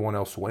and everyone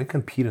else who went and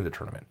compete in the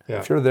tournament. Yeah.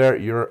 If you're there,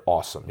 you're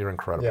awesome. You're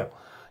incredible. Yeah.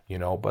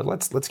 But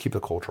let's keep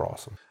the culture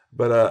awesome.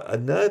 But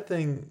another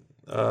thing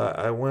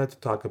I wanted to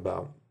talk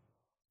about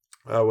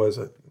was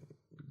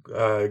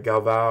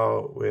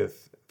Galvao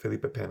with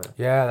Felipe Pena.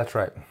 Yeah, that's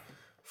right.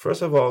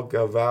 First of all,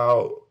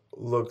 Galvao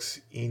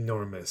looks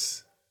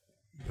enormous.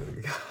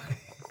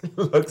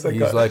 Looks like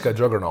he's like a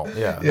juggernaut.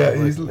 Yeah. Yeah,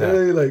 he's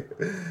literally like,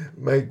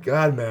 my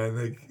God, man.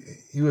 Like,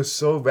 he was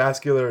so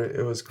vascular,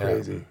 it was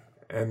crazy.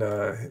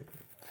 Yeah.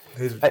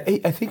 And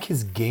I think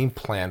his game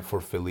plan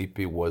for Felipe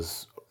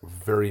was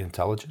very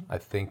intelligent. I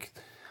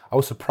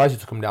was surprised he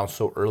took him down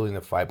so early in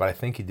the fight, but I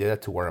think he did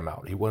that to wear him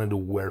out. He wanted to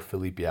wear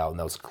Felipe out, and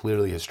that was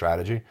clearly his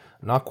strategy.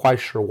 I'm not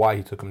quite sure why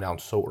he took him down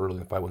so early in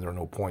the fight when there were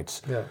no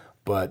points. Yeah.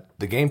 But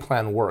the game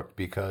plan worked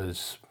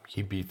because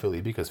he beat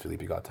Felipe because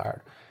Felipe got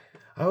tired.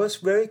 I was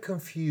very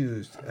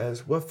confused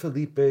as what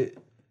Felipe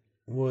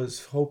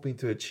was hoping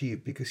to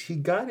achieve, because he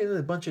got in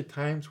a bunch of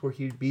times where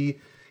he'd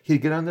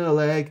get under the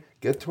leg,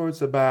 get towards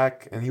the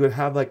back, and he would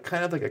have like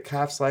kind of like a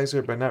calf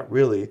slicer, but not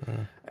really.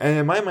 Mm. And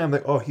in my mind, I'm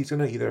like, oh, he's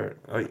gonna either.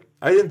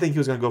 I didn't think he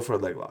was gonna go for a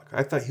leg lock.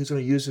 I thought he was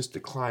gonna use this to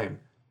climb,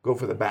 go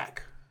for the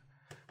back,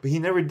 but he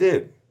never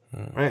did.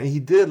 Right? And he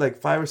did like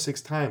 5 or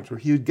 6 times where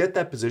he would get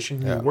that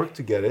position, he would work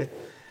to get it,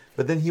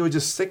 but then he would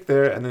just stick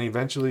there, and then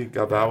eventually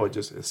Galvao would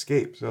just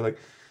escape. So like,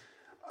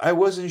 I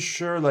wasn't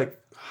sure like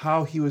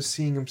how he was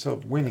seeing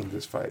himself winning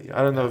this fight.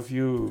 I don't know if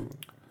you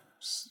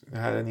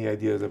had any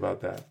ideas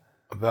about that.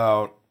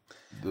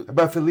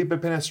 About Felipe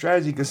Pena's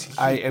strategy, because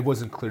it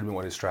wasn't clear to me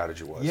what his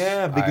strategy was.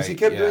 Yeah, because he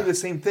kept doing the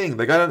same thing.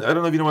 Like, I don't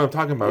know if you know what I'm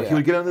talking about. Yeah. He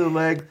would get under the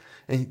leg,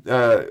 and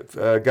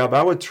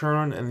Galvao would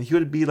turn, and he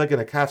would be like in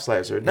a calf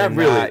slicer. Not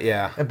really.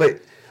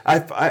 But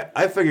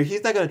I figured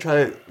he's not going to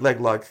try to leg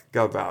lock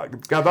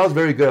Galvao. Galvao's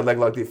very good at leg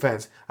lock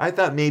defense. I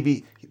thought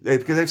maybe,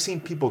 because I've seen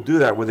people do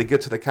that where they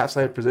get to the calf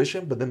slicer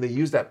position, but then they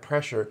use that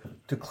pressure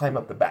to climb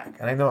up the back.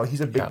 And I know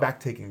he's a big back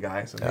taking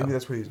guy, so maybe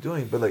that's what he's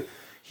doing. But like,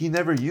 he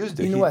never used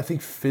it. You know what? I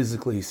think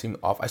physically he seemed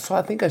off.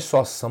 I think I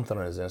saw something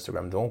on his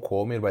Instagram. Don't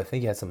quote me, but I think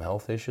he had some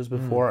health issues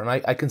before. And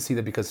I can see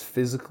that because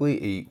physically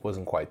he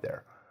wasn't quite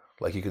there.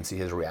 Like, you can see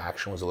his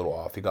reaction was a little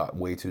off. He got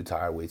way too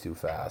tired, way too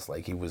fast.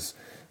 Like, he was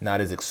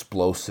not as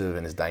explosive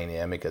and as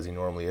dynamic as he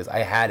normally is. I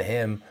had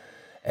him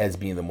as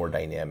being the more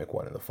dynamic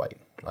one in the fight.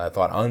 I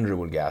thought Andre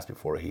would gas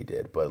before he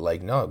did. But,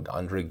 like, no,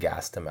 Andre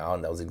gassed him out,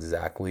 and that was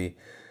exactly...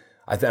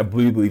 I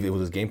believe it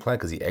was his game plan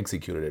because he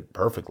executed it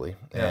perfectly.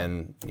 Yeah.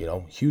 And,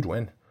 huge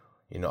win.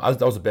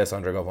 That was the best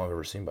Andre Galvao I've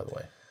ever seen, by the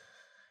way.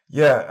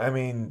 Yeah, I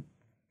mean,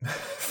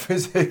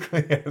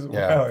 physically as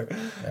well.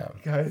 Yeah.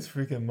 The guy is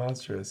freaking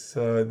monstrous.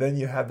 So then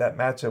you have that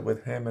matchup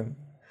with him and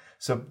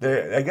So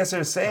I guess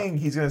they're saying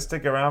he's going to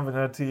stick around for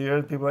another 2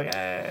 years. People are like,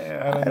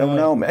 I don't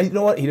know, man. You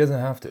know what? He doesn't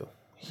have to.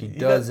 He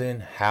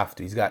doesn't have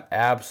to. He's got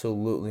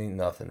absolutely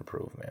nothing to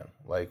prove, man.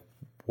 Like,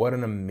 what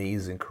an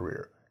amazing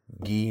career.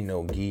 Gi,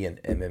 no gi,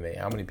 and MMA.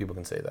 How many people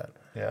can say that?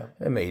 Yeah.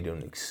 MMA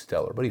doing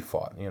stellar, but he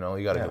fought. You know,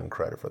 you got to give him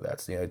credit for that.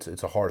 So,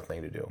 it's a hard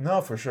thing to do.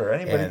 No, for sure.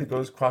 Anybody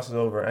who crosses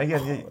over. And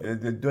again,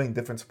 they're doing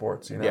different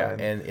sports, you know. Yeah,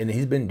 and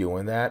he's been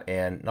doing that.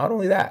 And not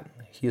only that,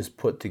 he has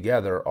put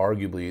together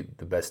arguably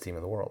the best team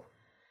in the world.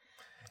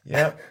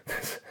 Yeah.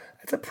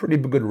 That's a pretty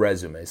good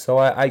resume. So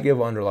I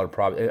give Andre a lot of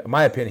props. In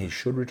my opinion, he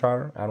should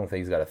retire. I don't think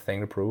he's got a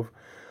thing to prove.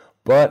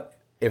 But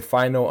if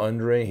I know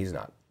Andre, he's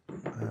not.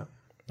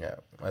 Yeah.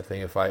 I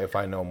think if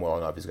I know him well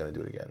enough, he's going to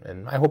do it again.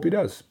 And I hope he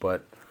does.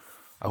 But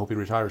I hope he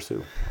retires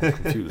too. I'm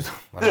confused.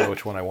 I don't know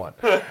which one I want.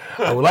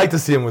 I would like to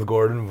see him with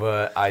Gordon,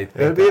 but I think,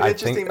 It'd be an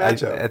interesting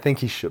matchup. I think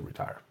he should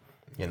retire.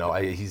 You know,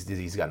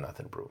 he's got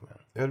nothing to prove, man.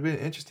 It would be an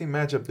interesting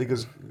matchup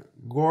because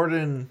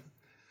Gordon,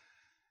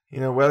 you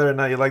know, whether or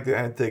not you like the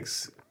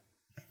antics,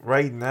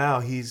 right now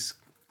he's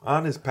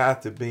on his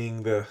path to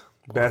being the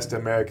best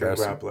American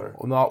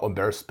grappler. Not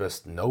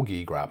best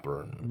no-gi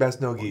grappler.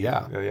 Best no-gi.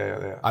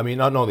 Yeah. I mean,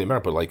 not only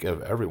America, but like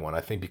everyone.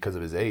 I think because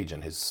of his age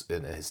and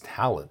his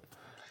talent,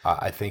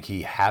 I think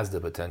he has the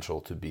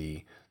potential to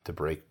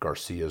break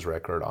Garcia's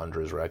record,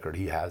 Andre's record.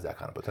 He has that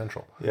kind of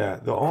potential. Yeah.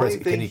 The only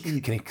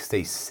thing can he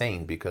stay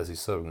sane because he's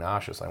so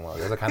nauseous? Like, well,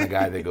 there's the kind of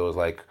guy that goes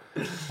like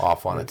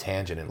off on a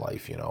tangent in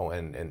life, you know.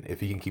 And if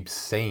he can keep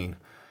sane,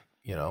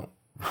 you know,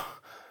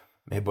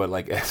 but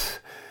like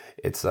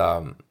it's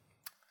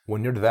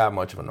when you're that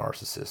much of a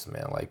narcissist,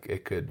 man,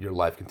 like your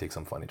life can take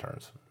some funny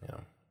turns, you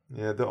know.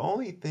 Yeah. The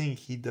only thing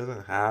he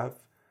doesn't have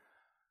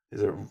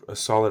is a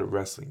solid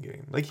wrestling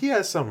game. Like, he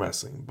has some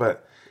wrestling,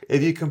 but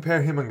if you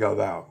compare him and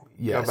Galvao,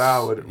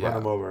 Galvao would run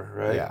him over,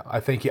 right? Yeah,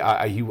 I think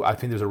I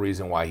think there's a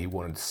reason why he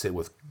wanted to sit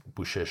with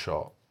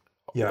Buchecha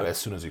as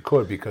soon as he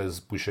could, because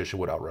Buchecha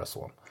would out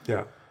wrestle him.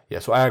 Yeah. Yeah,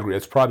 so I agree.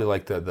 It's probably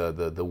like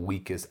the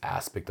weakest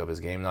aspect of his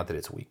game. Not that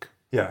it's weak.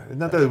 Yeah,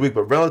 not that it's weak,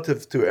 but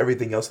relative to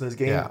everything else in his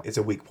game, it's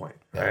a weak point,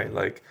 right? Yeah.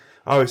 Like,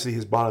 obviously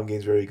his bottom game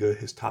is very good.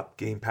 His top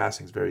game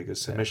passing is very good.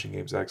 Submission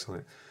game is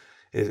excellent.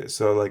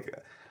 So, like,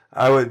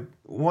 I would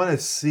want to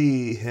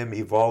see him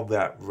evolve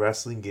that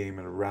wrestling game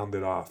and round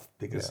it off,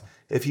 because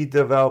if he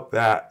developed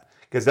that,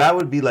 because that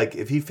would be like,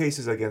 if he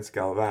faces against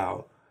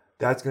Galvao,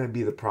 that's going to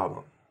be the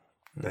problem.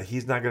 That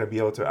he's not going to be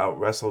able to out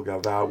wrestle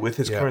Galvao with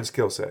his current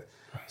skill set.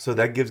 So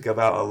that gives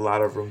Galvao a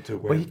lot of room to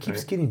win. But he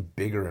keeps getting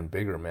bigger and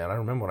bigger, man. I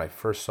remember when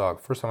first time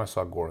I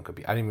saw Gordon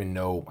compete, I didn't even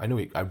know.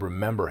 I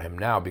remember him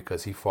now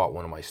because he fought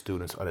one of my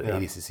students at an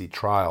ADCC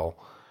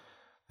trial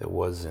that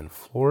was in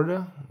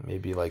Florida,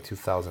 maybe like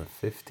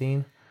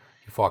 2015.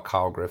 He fought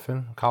Kyle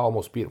Griffin. Kyle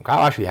almost beat him.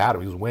 Kyle actually had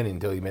him. He was winning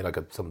until he made like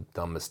some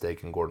dumb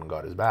mistake and Gordon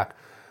got his back.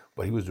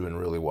 But he was doing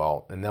really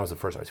well. And that was the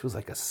first time. He was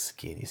like a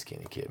skinny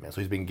kid, man.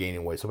 So he's been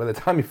gaining weight. So by the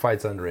time he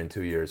fights Andre in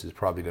 2 years, he's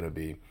probably going to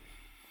be,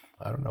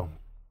 I don't know.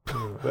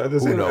 But at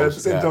the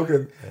same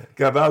token,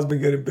 Galvao's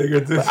been getting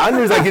bigger too.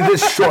 Andre's like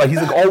this short. He's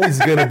like always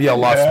going to be a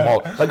lot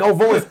smaller. Like,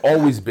 I've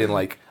always been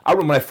like, I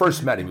remember when I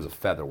first met him, he was a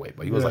featherweight,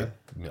 but he was like,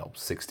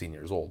 16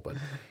 years old, but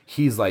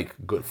he's like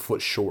good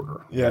foot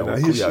shorter. Yeah,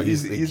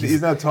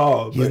 he's not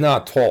tall. He's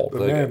not tall.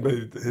 But man, but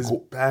his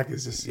back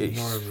is just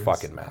enormous. He's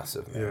fucking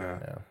massive. Man.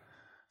 Yeah.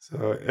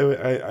 So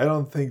I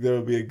don't think there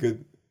would be a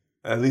good,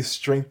 at least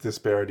strength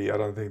disparity. I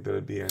don't think there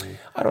would be any.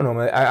 I don't know,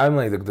 man. I'm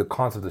like the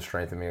concept of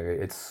strength. I mean,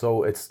 it's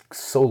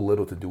so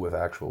little to do with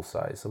actual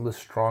size. Some of the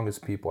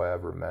strongest people I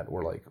ever met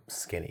were like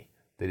skinny.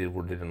 They did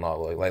not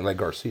like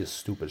Garcia's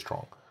stupid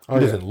strong. He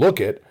doesn't look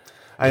it.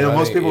 I know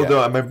most people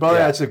don't. My brother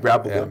actually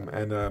grappled him,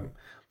 and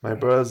my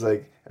brother's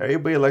like,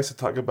 everybody likes to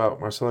talk about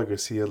Marcelo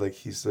Garcia like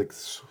he's like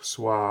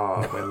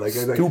suave and like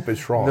stupid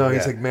strong. No,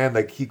 he's like, man,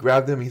 like he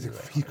grabbed him. He's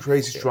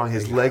crazy strong.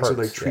 His legs are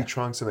like tree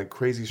trunks and like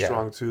crazy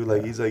strong too.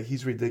 Like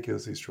he's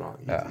ridiculously strong.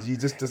 He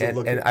just doesn't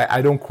look. And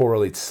I don't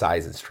correlate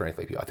size and strength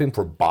like people. I think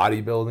for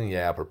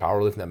bodybuilding, for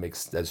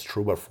powerlifting, that's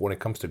true. But when it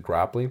comes to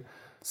grappling,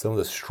 some of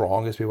the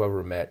strongest people I've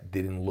ever met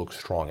didn't look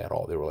strong at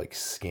all. They were like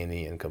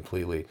skinny and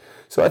completely.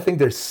 So I think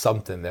there's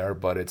something there,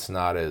 but it's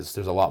not there's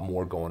a lot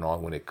more going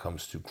on when it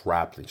comes to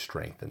grappling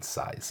strength and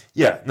size.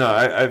 Yeah, no,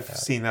 I've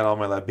seen that all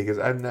my life because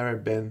I've never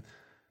been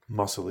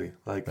muscly.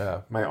 Like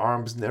my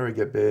arms never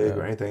get big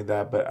or anything like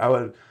that. But I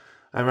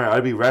remember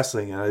I'd be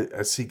wrestling and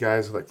I'd see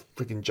guys with like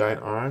freaking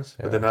giant arms,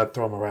 but then I'd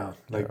throw them around.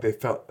 Like they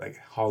felt like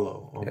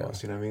hollow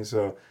almost, you know what I mean?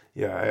 So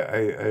yeah, I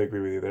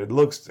agree with you there. The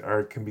looks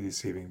can be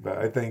deceiving, but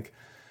I think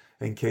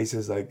in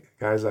cases like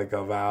guys like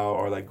Galvao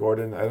or like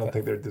Gordon, I don't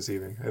think they're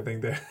deceiving. I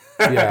think they're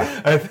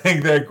I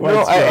think they're quite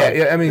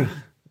strong. I mean,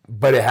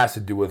 but it has to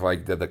do with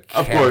like the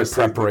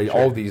preparation,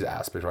 all these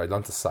aspects, right?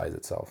 Not the size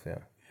itself.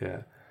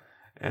 Yeah.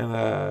 And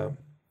I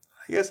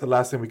guess the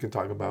last thing we can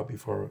talk about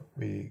before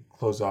we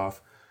close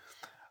off,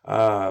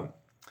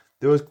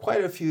 there was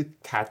quite a few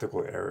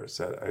tactical errors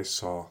that I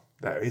saw.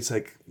 That it's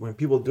like when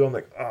people do them,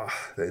 like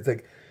it's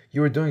like you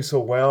were doing so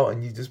well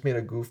and you just made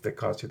a goof that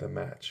cost you the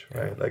match,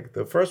 right? Like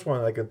the first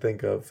one I can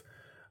think of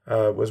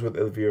was with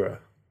Elvira.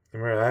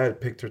 remember I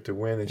had picked her to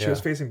win, and she Yeah.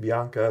 was facing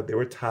Bianca. They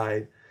were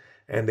tied,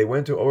 and they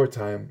went to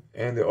overtime.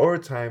 And the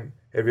overtime,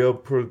 Ariel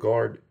pulls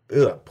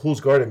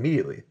guard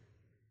immediately,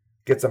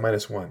 gets a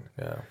 -1.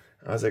 Yeah.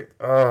 I was like,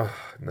 oh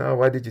no,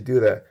 why did you do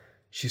that?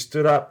 She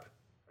stood up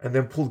and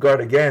then pulled guard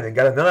again and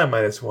got another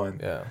 -1.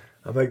 Yeah.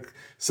 I'm like,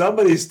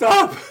 somebody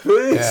stop,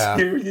 please. Yeah.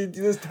 You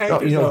just tanked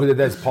No, you know, yourself.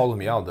 that's Paul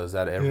Lumiel does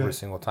that every Yeah.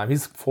 single time.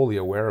 He's fully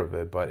aware of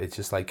it, but it's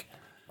just like,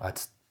 I'd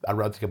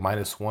rather take a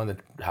 -1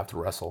 than have to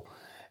wrestle.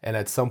 And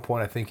at some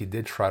point, I think he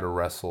did try to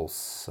wrestle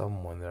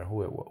someone there.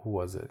 Who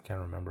was it?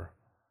 Can't remember.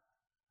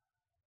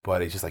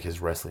 But it's just like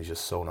his wrestling is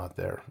just so not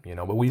there, you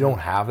know. But we don't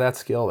have that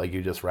skill. Like,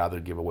 you just rather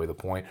give away the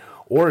point,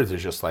 or is it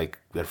just like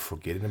they're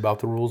forgetting about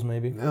the rules?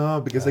 Maybe. No,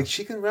 because like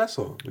she can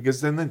wrestle. Because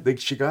then like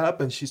she got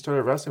up and she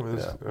started wrestling with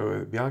us.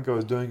 Bianca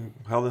was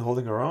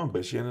holding her own,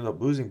 but she ended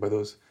up losing by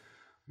those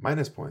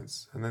minus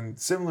points. And then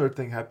similar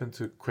thing happened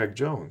to Craig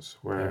Jones,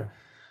 where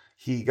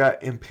he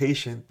got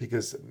impatient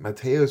because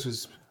Mateus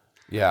was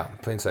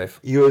Playing safe.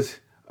 he was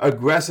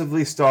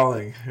aggressively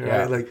stalling, right?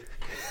 Yeah. Like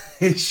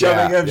he's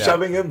shoving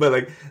Yeah. him, but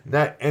like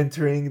not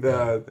entering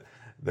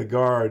the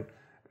guard.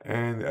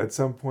 And at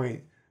some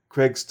point,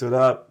 Craig stood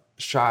up,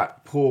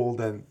 shot, pulled,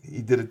 and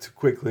he did it too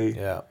quickly.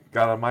 Yeah.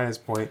 Got a minus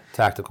point.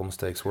 Tactical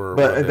mistakes were.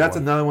 But a big that's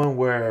one. another one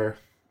where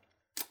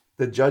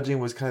the judging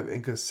was kind of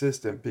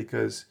inconsistent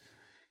because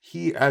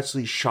he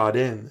actually shot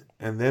in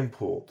and then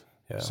pulled.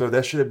 Yeah. So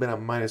that should have been a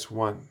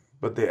 -1,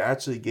 but they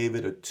actually gave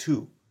it a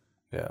 2.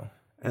 Yeah.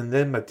 And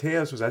then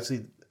Mateus was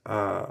actually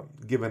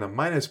given a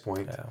minus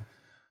point. Yeah.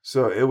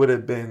 So it would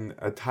have been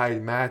a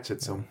tied match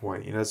at some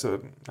point, you know.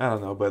 So I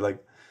don't know, but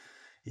like,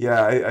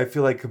 yeah, I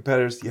feel like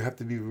competitors, you have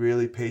to be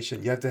really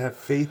patient. You have to have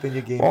faith in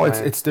your game. Well,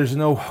 plan. there's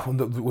no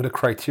when the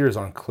criteria is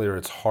unclear,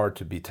 it's hard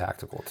to be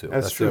tactical too.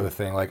 That's true. the other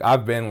thing. Like,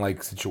 I've been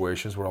like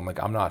situations where I'm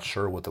like, I'm not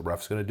sure what the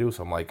ref's gonna do,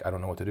 so I'm like, I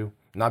don't know what to do.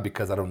 Not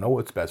because I don't know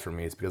what's best for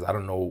me, it's because I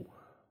don't know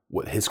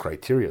what his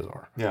criteria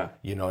are. Yeah.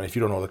 You know, and if you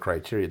don't know the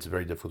criteria, it's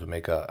very difficult to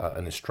make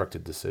an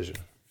instructed decision.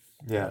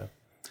 Yeah.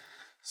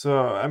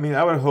 So I mean,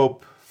 I would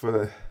hope for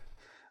the.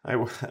 I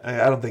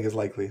don't think it's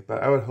likely,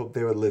 but I would hope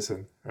they would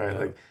listen, right? Yeah.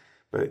 Like,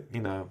 but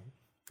you know,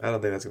 I don't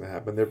think that's gonna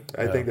happen.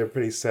 I think they're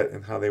pretty set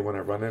in how they want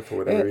to run it for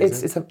whatever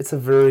reason. It's a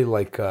very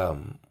like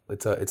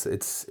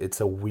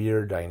it's a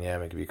weird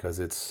dynamic because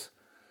it's,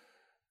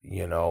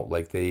 you know,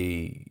 like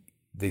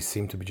they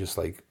seem to be just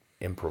like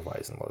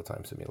improvising a lot of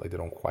times to me. Like, they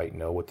don't quite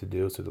know what to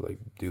do, so they like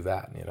do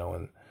that, you know,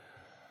 and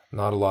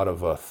not a lot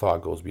of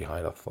thought goes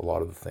behind a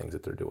lot of the things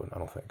that they're doing. I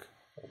don't think,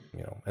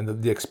 you know,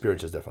 and the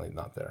experience is definitely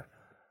not there.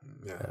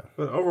 Yeah.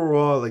 But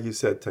overall, like you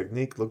said,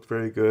 technique looked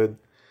very good.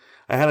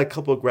 I had a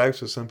couple of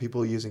gripes with some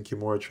people using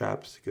Kimura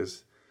traps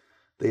because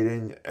they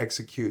didn't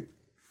execute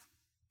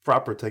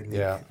proper technique.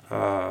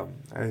 Yeah.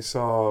 I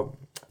saw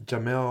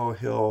Jamel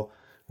Hill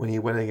when he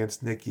went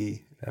against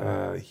Nikki.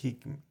 He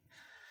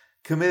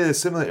committed a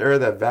similar error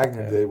that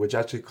Wagner did, which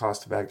actually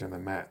cost Wagner the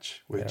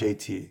match with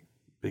JT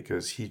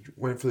because he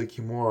went for the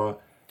Kimura,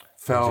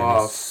 fell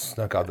off,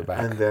 snuck out the back,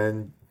 and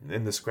then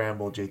in the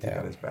scramble, JT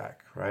got his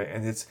back, right?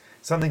 And it's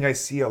something I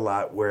see a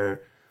lot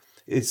where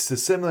it's the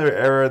similar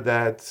error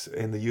that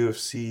in the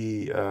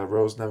UFC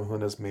Rose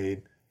Namajunas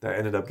made that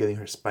ended up getting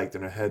her spiked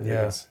in her head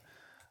against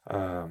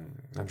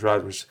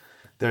Andrade, which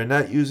they're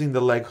not using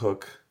the leg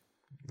hook,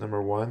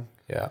 number one.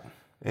 Yeah.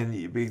 And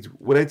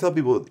what I tell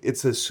people,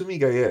 it's a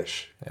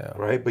sumigaesh, Yeah.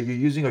 right? But you're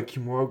using a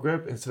kimura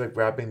grip instead of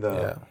grabbing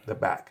the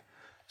back.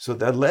 So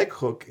that leg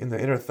hook in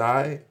the inner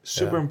thigh,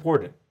 super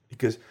important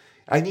because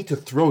I need to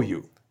throw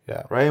you.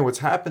 Yeah. Right? And what's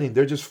happening,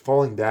 they're just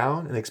falling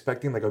down and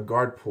expecting like a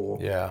guard pull.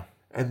 Yeah.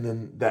 And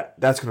then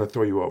that's going to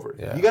throw you over.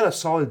 Yeah. You got a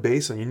solid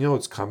base and you know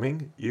it's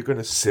coming. You're going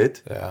to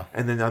sit. Yeah.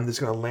 And then I'm just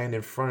going to land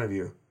in front of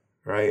you.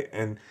 Right?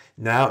 And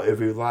now it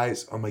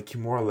relies on my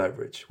kimura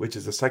leverage, which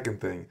is the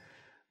second thing.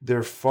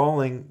 They're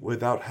falling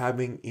without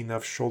having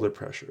enough shoulder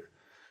pressure.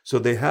 So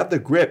they have the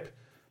grip,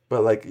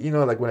 but like, you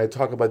know, like when I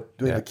talk about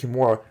doing the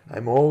kimura,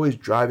 I'm always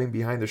driving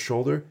behind the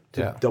shoulder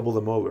to double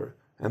them over.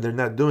 And they're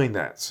not doing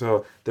that.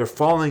 So they're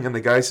falling and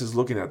the guy's is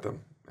looking at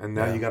them. And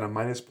now you got a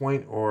minus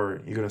point or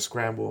you're going to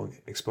scramble and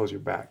expose your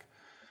back.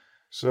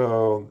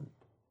 So,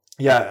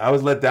 yeah, I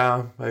was let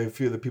down by a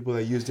few of the people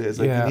that used it. It's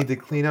like you need to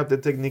clean up the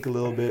technique a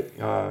little bit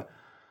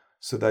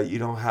so that you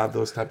don't have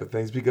those type of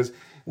things. Because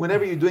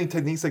whenever you're doing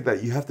techniques like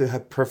that, you have to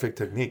have perfect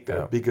technique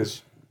there.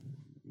 Because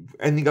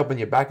ending up on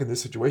your back in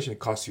this situation, it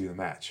costs you the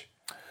match.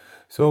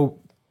 So,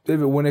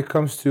 David, when it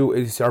comes to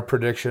our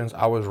predictions,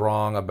 I was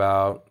wrong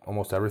about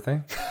almost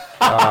everything.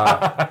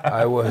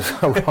 I was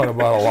wrong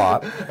about a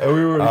lot. And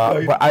we were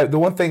but the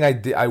one thing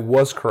I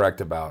was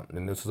correct about,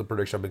 and this is a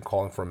prediction I've been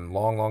calling for a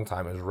long, long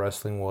time, is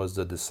wrestling was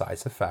the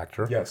decisive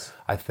factor. Yes.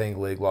 I think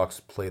leg locks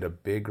played a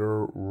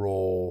bigger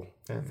role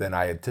than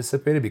I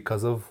anticipated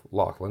because of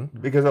Lachlan.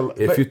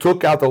 If you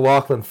took out the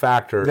Lachlan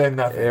factor, then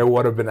nothing. it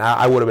would have been.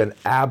 I would have been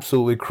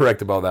absolutely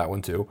correct about that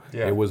one too.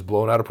 Yeah. It was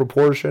blown out of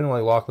proportion.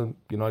 Like Lachlan,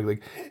 you know,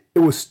 like it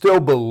was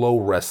still below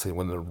wrestling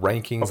when the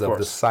rankings of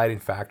deciding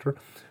factor.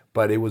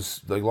 But it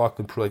was like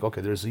Lachlan proved like,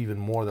 okay, there's even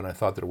more than I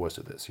thought there was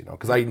to this, you know,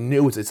 because I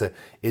knew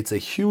it's a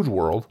huge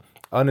world.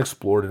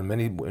 unexplored in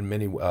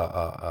many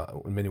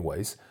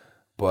ways,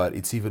 but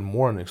it's even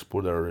more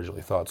unexplored than I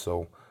originally thought.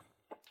 So,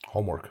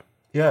 homework.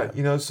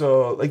 Yeah,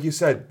 so like you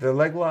said, the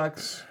leg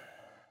locks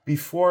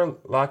before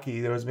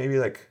Lockie, there was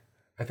maybe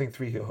I think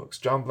 3 heel hooks.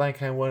 John Blank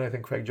had one. I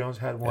think Craig Jones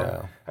had one.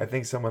 Yeah. I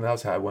think someone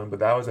else had one, but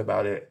that was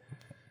about it.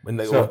 When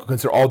they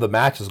consider all the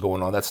matches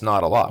going on, that's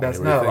not a lot. That's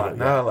not a lot.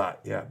 Not a lot.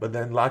 Yeah, but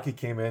then Lockie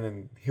came in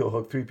and heel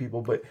hooked 3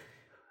 people. But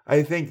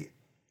I think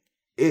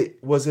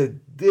it was a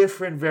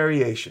different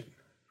variation,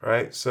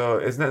 right? So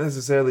it's not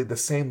necessarily the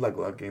same leg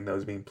lock game that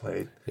was being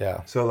played.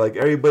 Yeah. So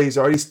everybody's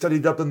already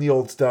studied up on the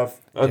old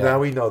stuff. Oh, now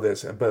we know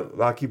this. But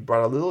Lockie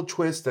brought a little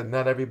twist that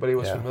not everybody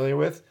was familiar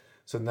with.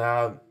 So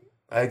now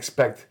I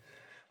expect.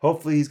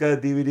 Hopefully he's got a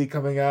DVD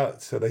coming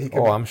out so that he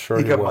can. I'm sure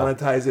he can will.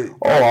 monetize it.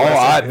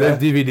 The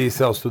DVD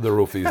sells through the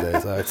roof these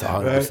days. It's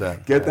 100%.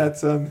 Right? Get that,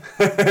 son.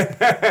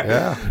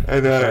 Yeah.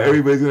 And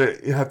everybody's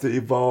gonna have to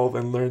evolve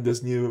and learn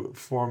this new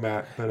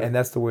format. But, and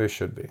that's the way it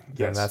should be.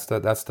 Yes.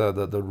 And that's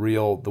the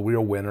real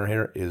winner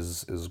here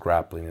is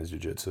grappling, is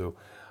jiu-jitsu,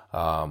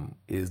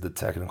 is the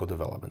technical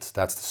developments.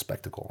 That's the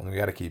spectacle, and we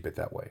got to keep it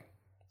that way.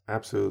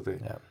 Absolutely.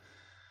 Yeah.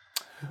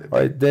 All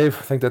right, Dave,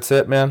 I think that's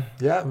it, man.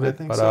 Yeah, I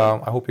think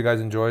so. I hope you guys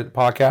enjoyed the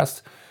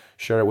podcast.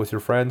 Share it with your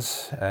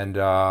friends. And,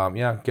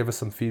 give us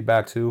some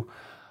feedback, too.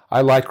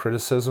 I like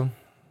criticism.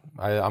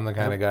 I'm the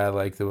kind of guy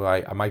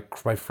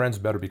my friends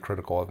better be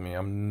critical of me.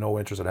 I'm no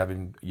interest in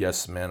having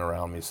yes men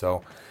around me.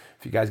 So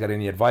if you guys got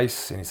any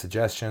advice, any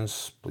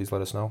suggestions, please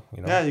let us know.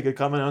 Yeah, you could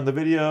comment on the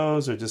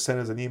videos or just send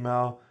us an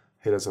email.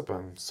 Hit us up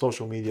on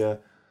social media.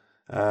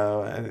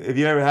 And if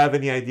you ever have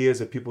any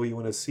ideas of people you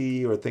want to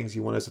see or things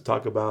you want us to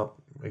talk about,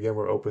 again,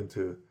 we're open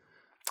to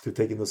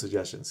taking those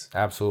suggestions.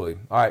 Absolutely.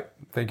 All right.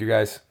 Thank you,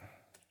 guys.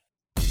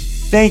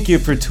 Thank you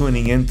for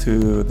tuning in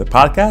to the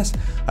podcast.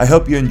 I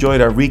hope you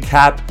enjoyed our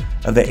recap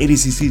of the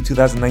ADCC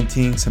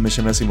 2019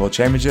 Submission Wrestling World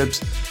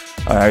Championships.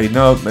 I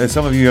know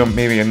some of you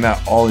maybe are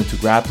not all into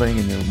grappling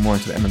and you're more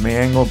into the MMA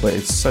angle, but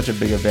it's such a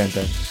big event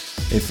that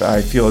if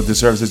I feel it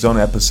deserves its own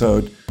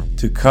episode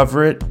to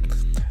cover it.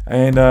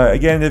 And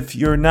again, if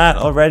you're not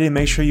already,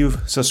 make sure you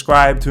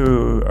subscribe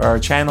to our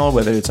channel,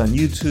 whether it's on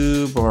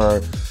YouTube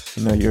or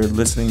you're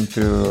listening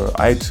to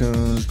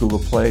iTunes, Google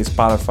Play,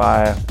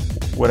 Spotify,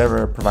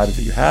 whatever provider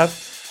that you have.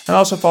 And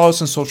also follow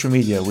us on social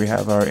media. We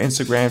have our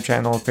Instagram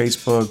channel,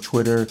 Facebook,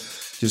 Twitter,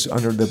 just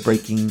under the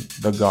Breaking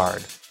the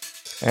Guard.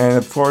 And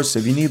of course,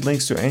 if you need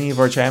links to any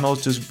of our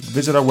channels, just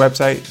visit our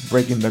website,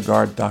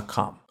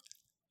 breakingtheguard.com.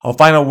 Our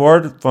final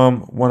word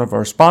from one of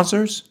our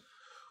sponsors,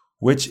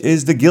 which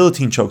is the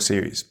Guillotine Choke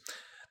Series.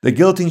 The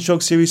Guillotine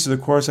Choke Series is a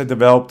course I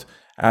developed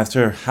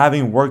after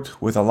having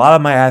worked with a lot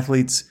of my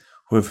athletes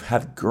who have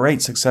had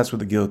great success with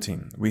the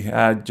guillotine. We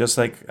had, just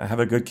like I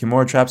have a good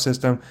Kimura trap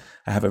system,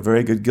 I have a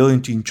very good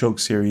Guillotine Choke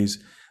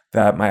Series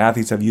that my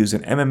athletes have used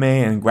in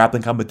MMA and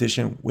grappling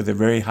competition with a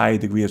very high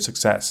degree of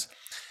success.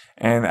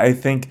 And I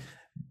think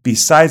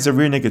besides the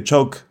rear naked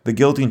choke, the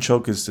Guillotine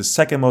Choke is the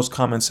second most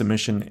common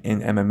submission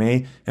in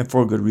MMA, and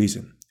for a good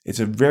reason. It's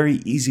a very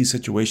easy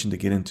situation to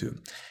get into.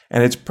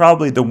 And it's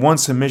probably the one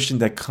submission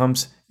that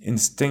comes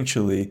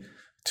instinctually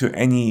to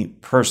any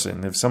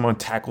person. If someone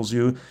tackles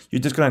you,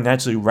 you're just going to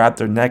naturally wrap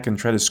their neck and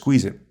try to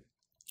squeeze it,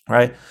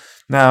 right?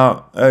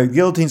 Now,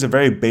 guillotine is a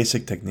very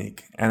basic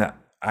technique. And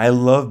I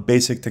love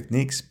basic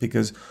techniques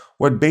because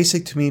what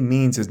basic to me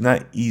means is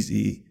not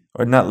easy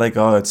or not like,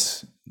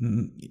 it's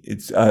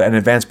an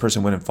advanced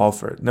person wouldn't fall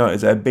for it. No,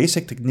 it's a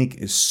basic technique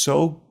is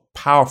so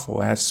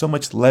powerful. It has so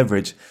much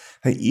leverage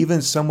that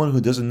even someone who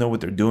doesn't know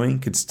what they're doing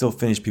can still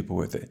finish people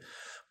with it.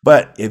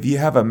 But if you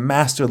have a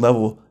master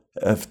level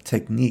of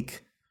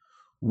technique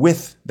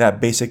with that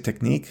basic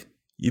technique,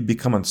 you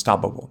become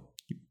unstoppable.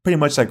 Pretty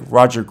much like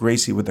Roger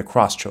Gracie with the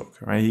cross choke,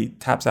 right? He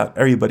taps out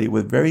everybody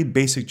with very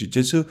basic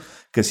jiu-jitsu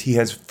because he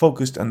has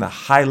focused on the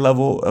high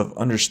level of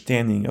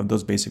understanding of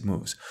those basic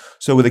moves.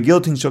 So with the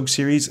Guillotine Choke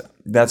Series,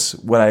 that's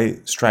what I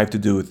strive to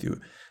do with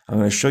you. I'm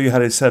going to show you how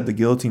to set up the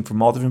guillotine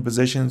from all different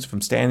positions,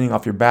 from standing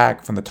off your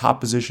back, from the top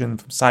position,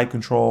 from side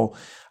control,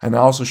 and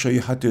I'll also show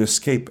you how to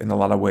escape in a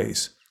lot of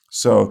ways.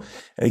 So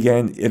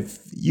again, if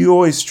you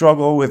always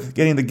struggle with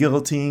getting the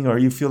guillotine or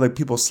you feel like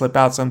people slip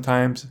out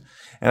sometimes,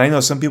 and I know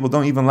some people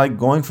don't even like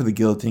going for the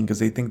guillotine because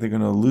they think they're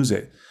going to lose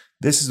it,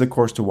 this is the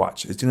course to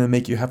watch. It's going to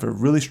make you have a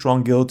really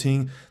strong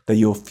guillotine that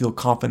you'll feel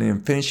confident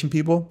in finishing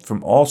people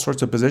from all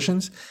sorts of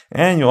positions,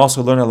 and you'll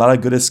also learn a lot of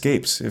good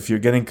escapes if you're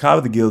getting caught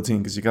with the guillotine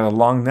because you got a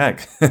long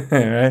neck,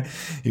 right?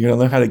 You're going to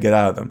learn how to get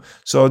out of them.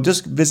 So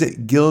just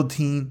visit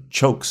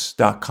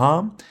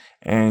guillotinechokes.com.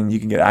 And you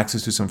can get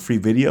access to some free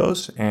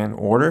videos and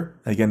order.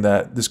 Again,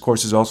 this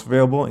course is also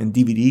available in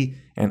DVD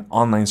and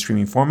online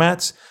streaming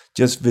formats.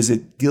 Just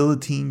visit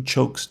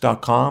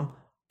guillotinechokes.com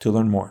to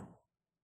learn more.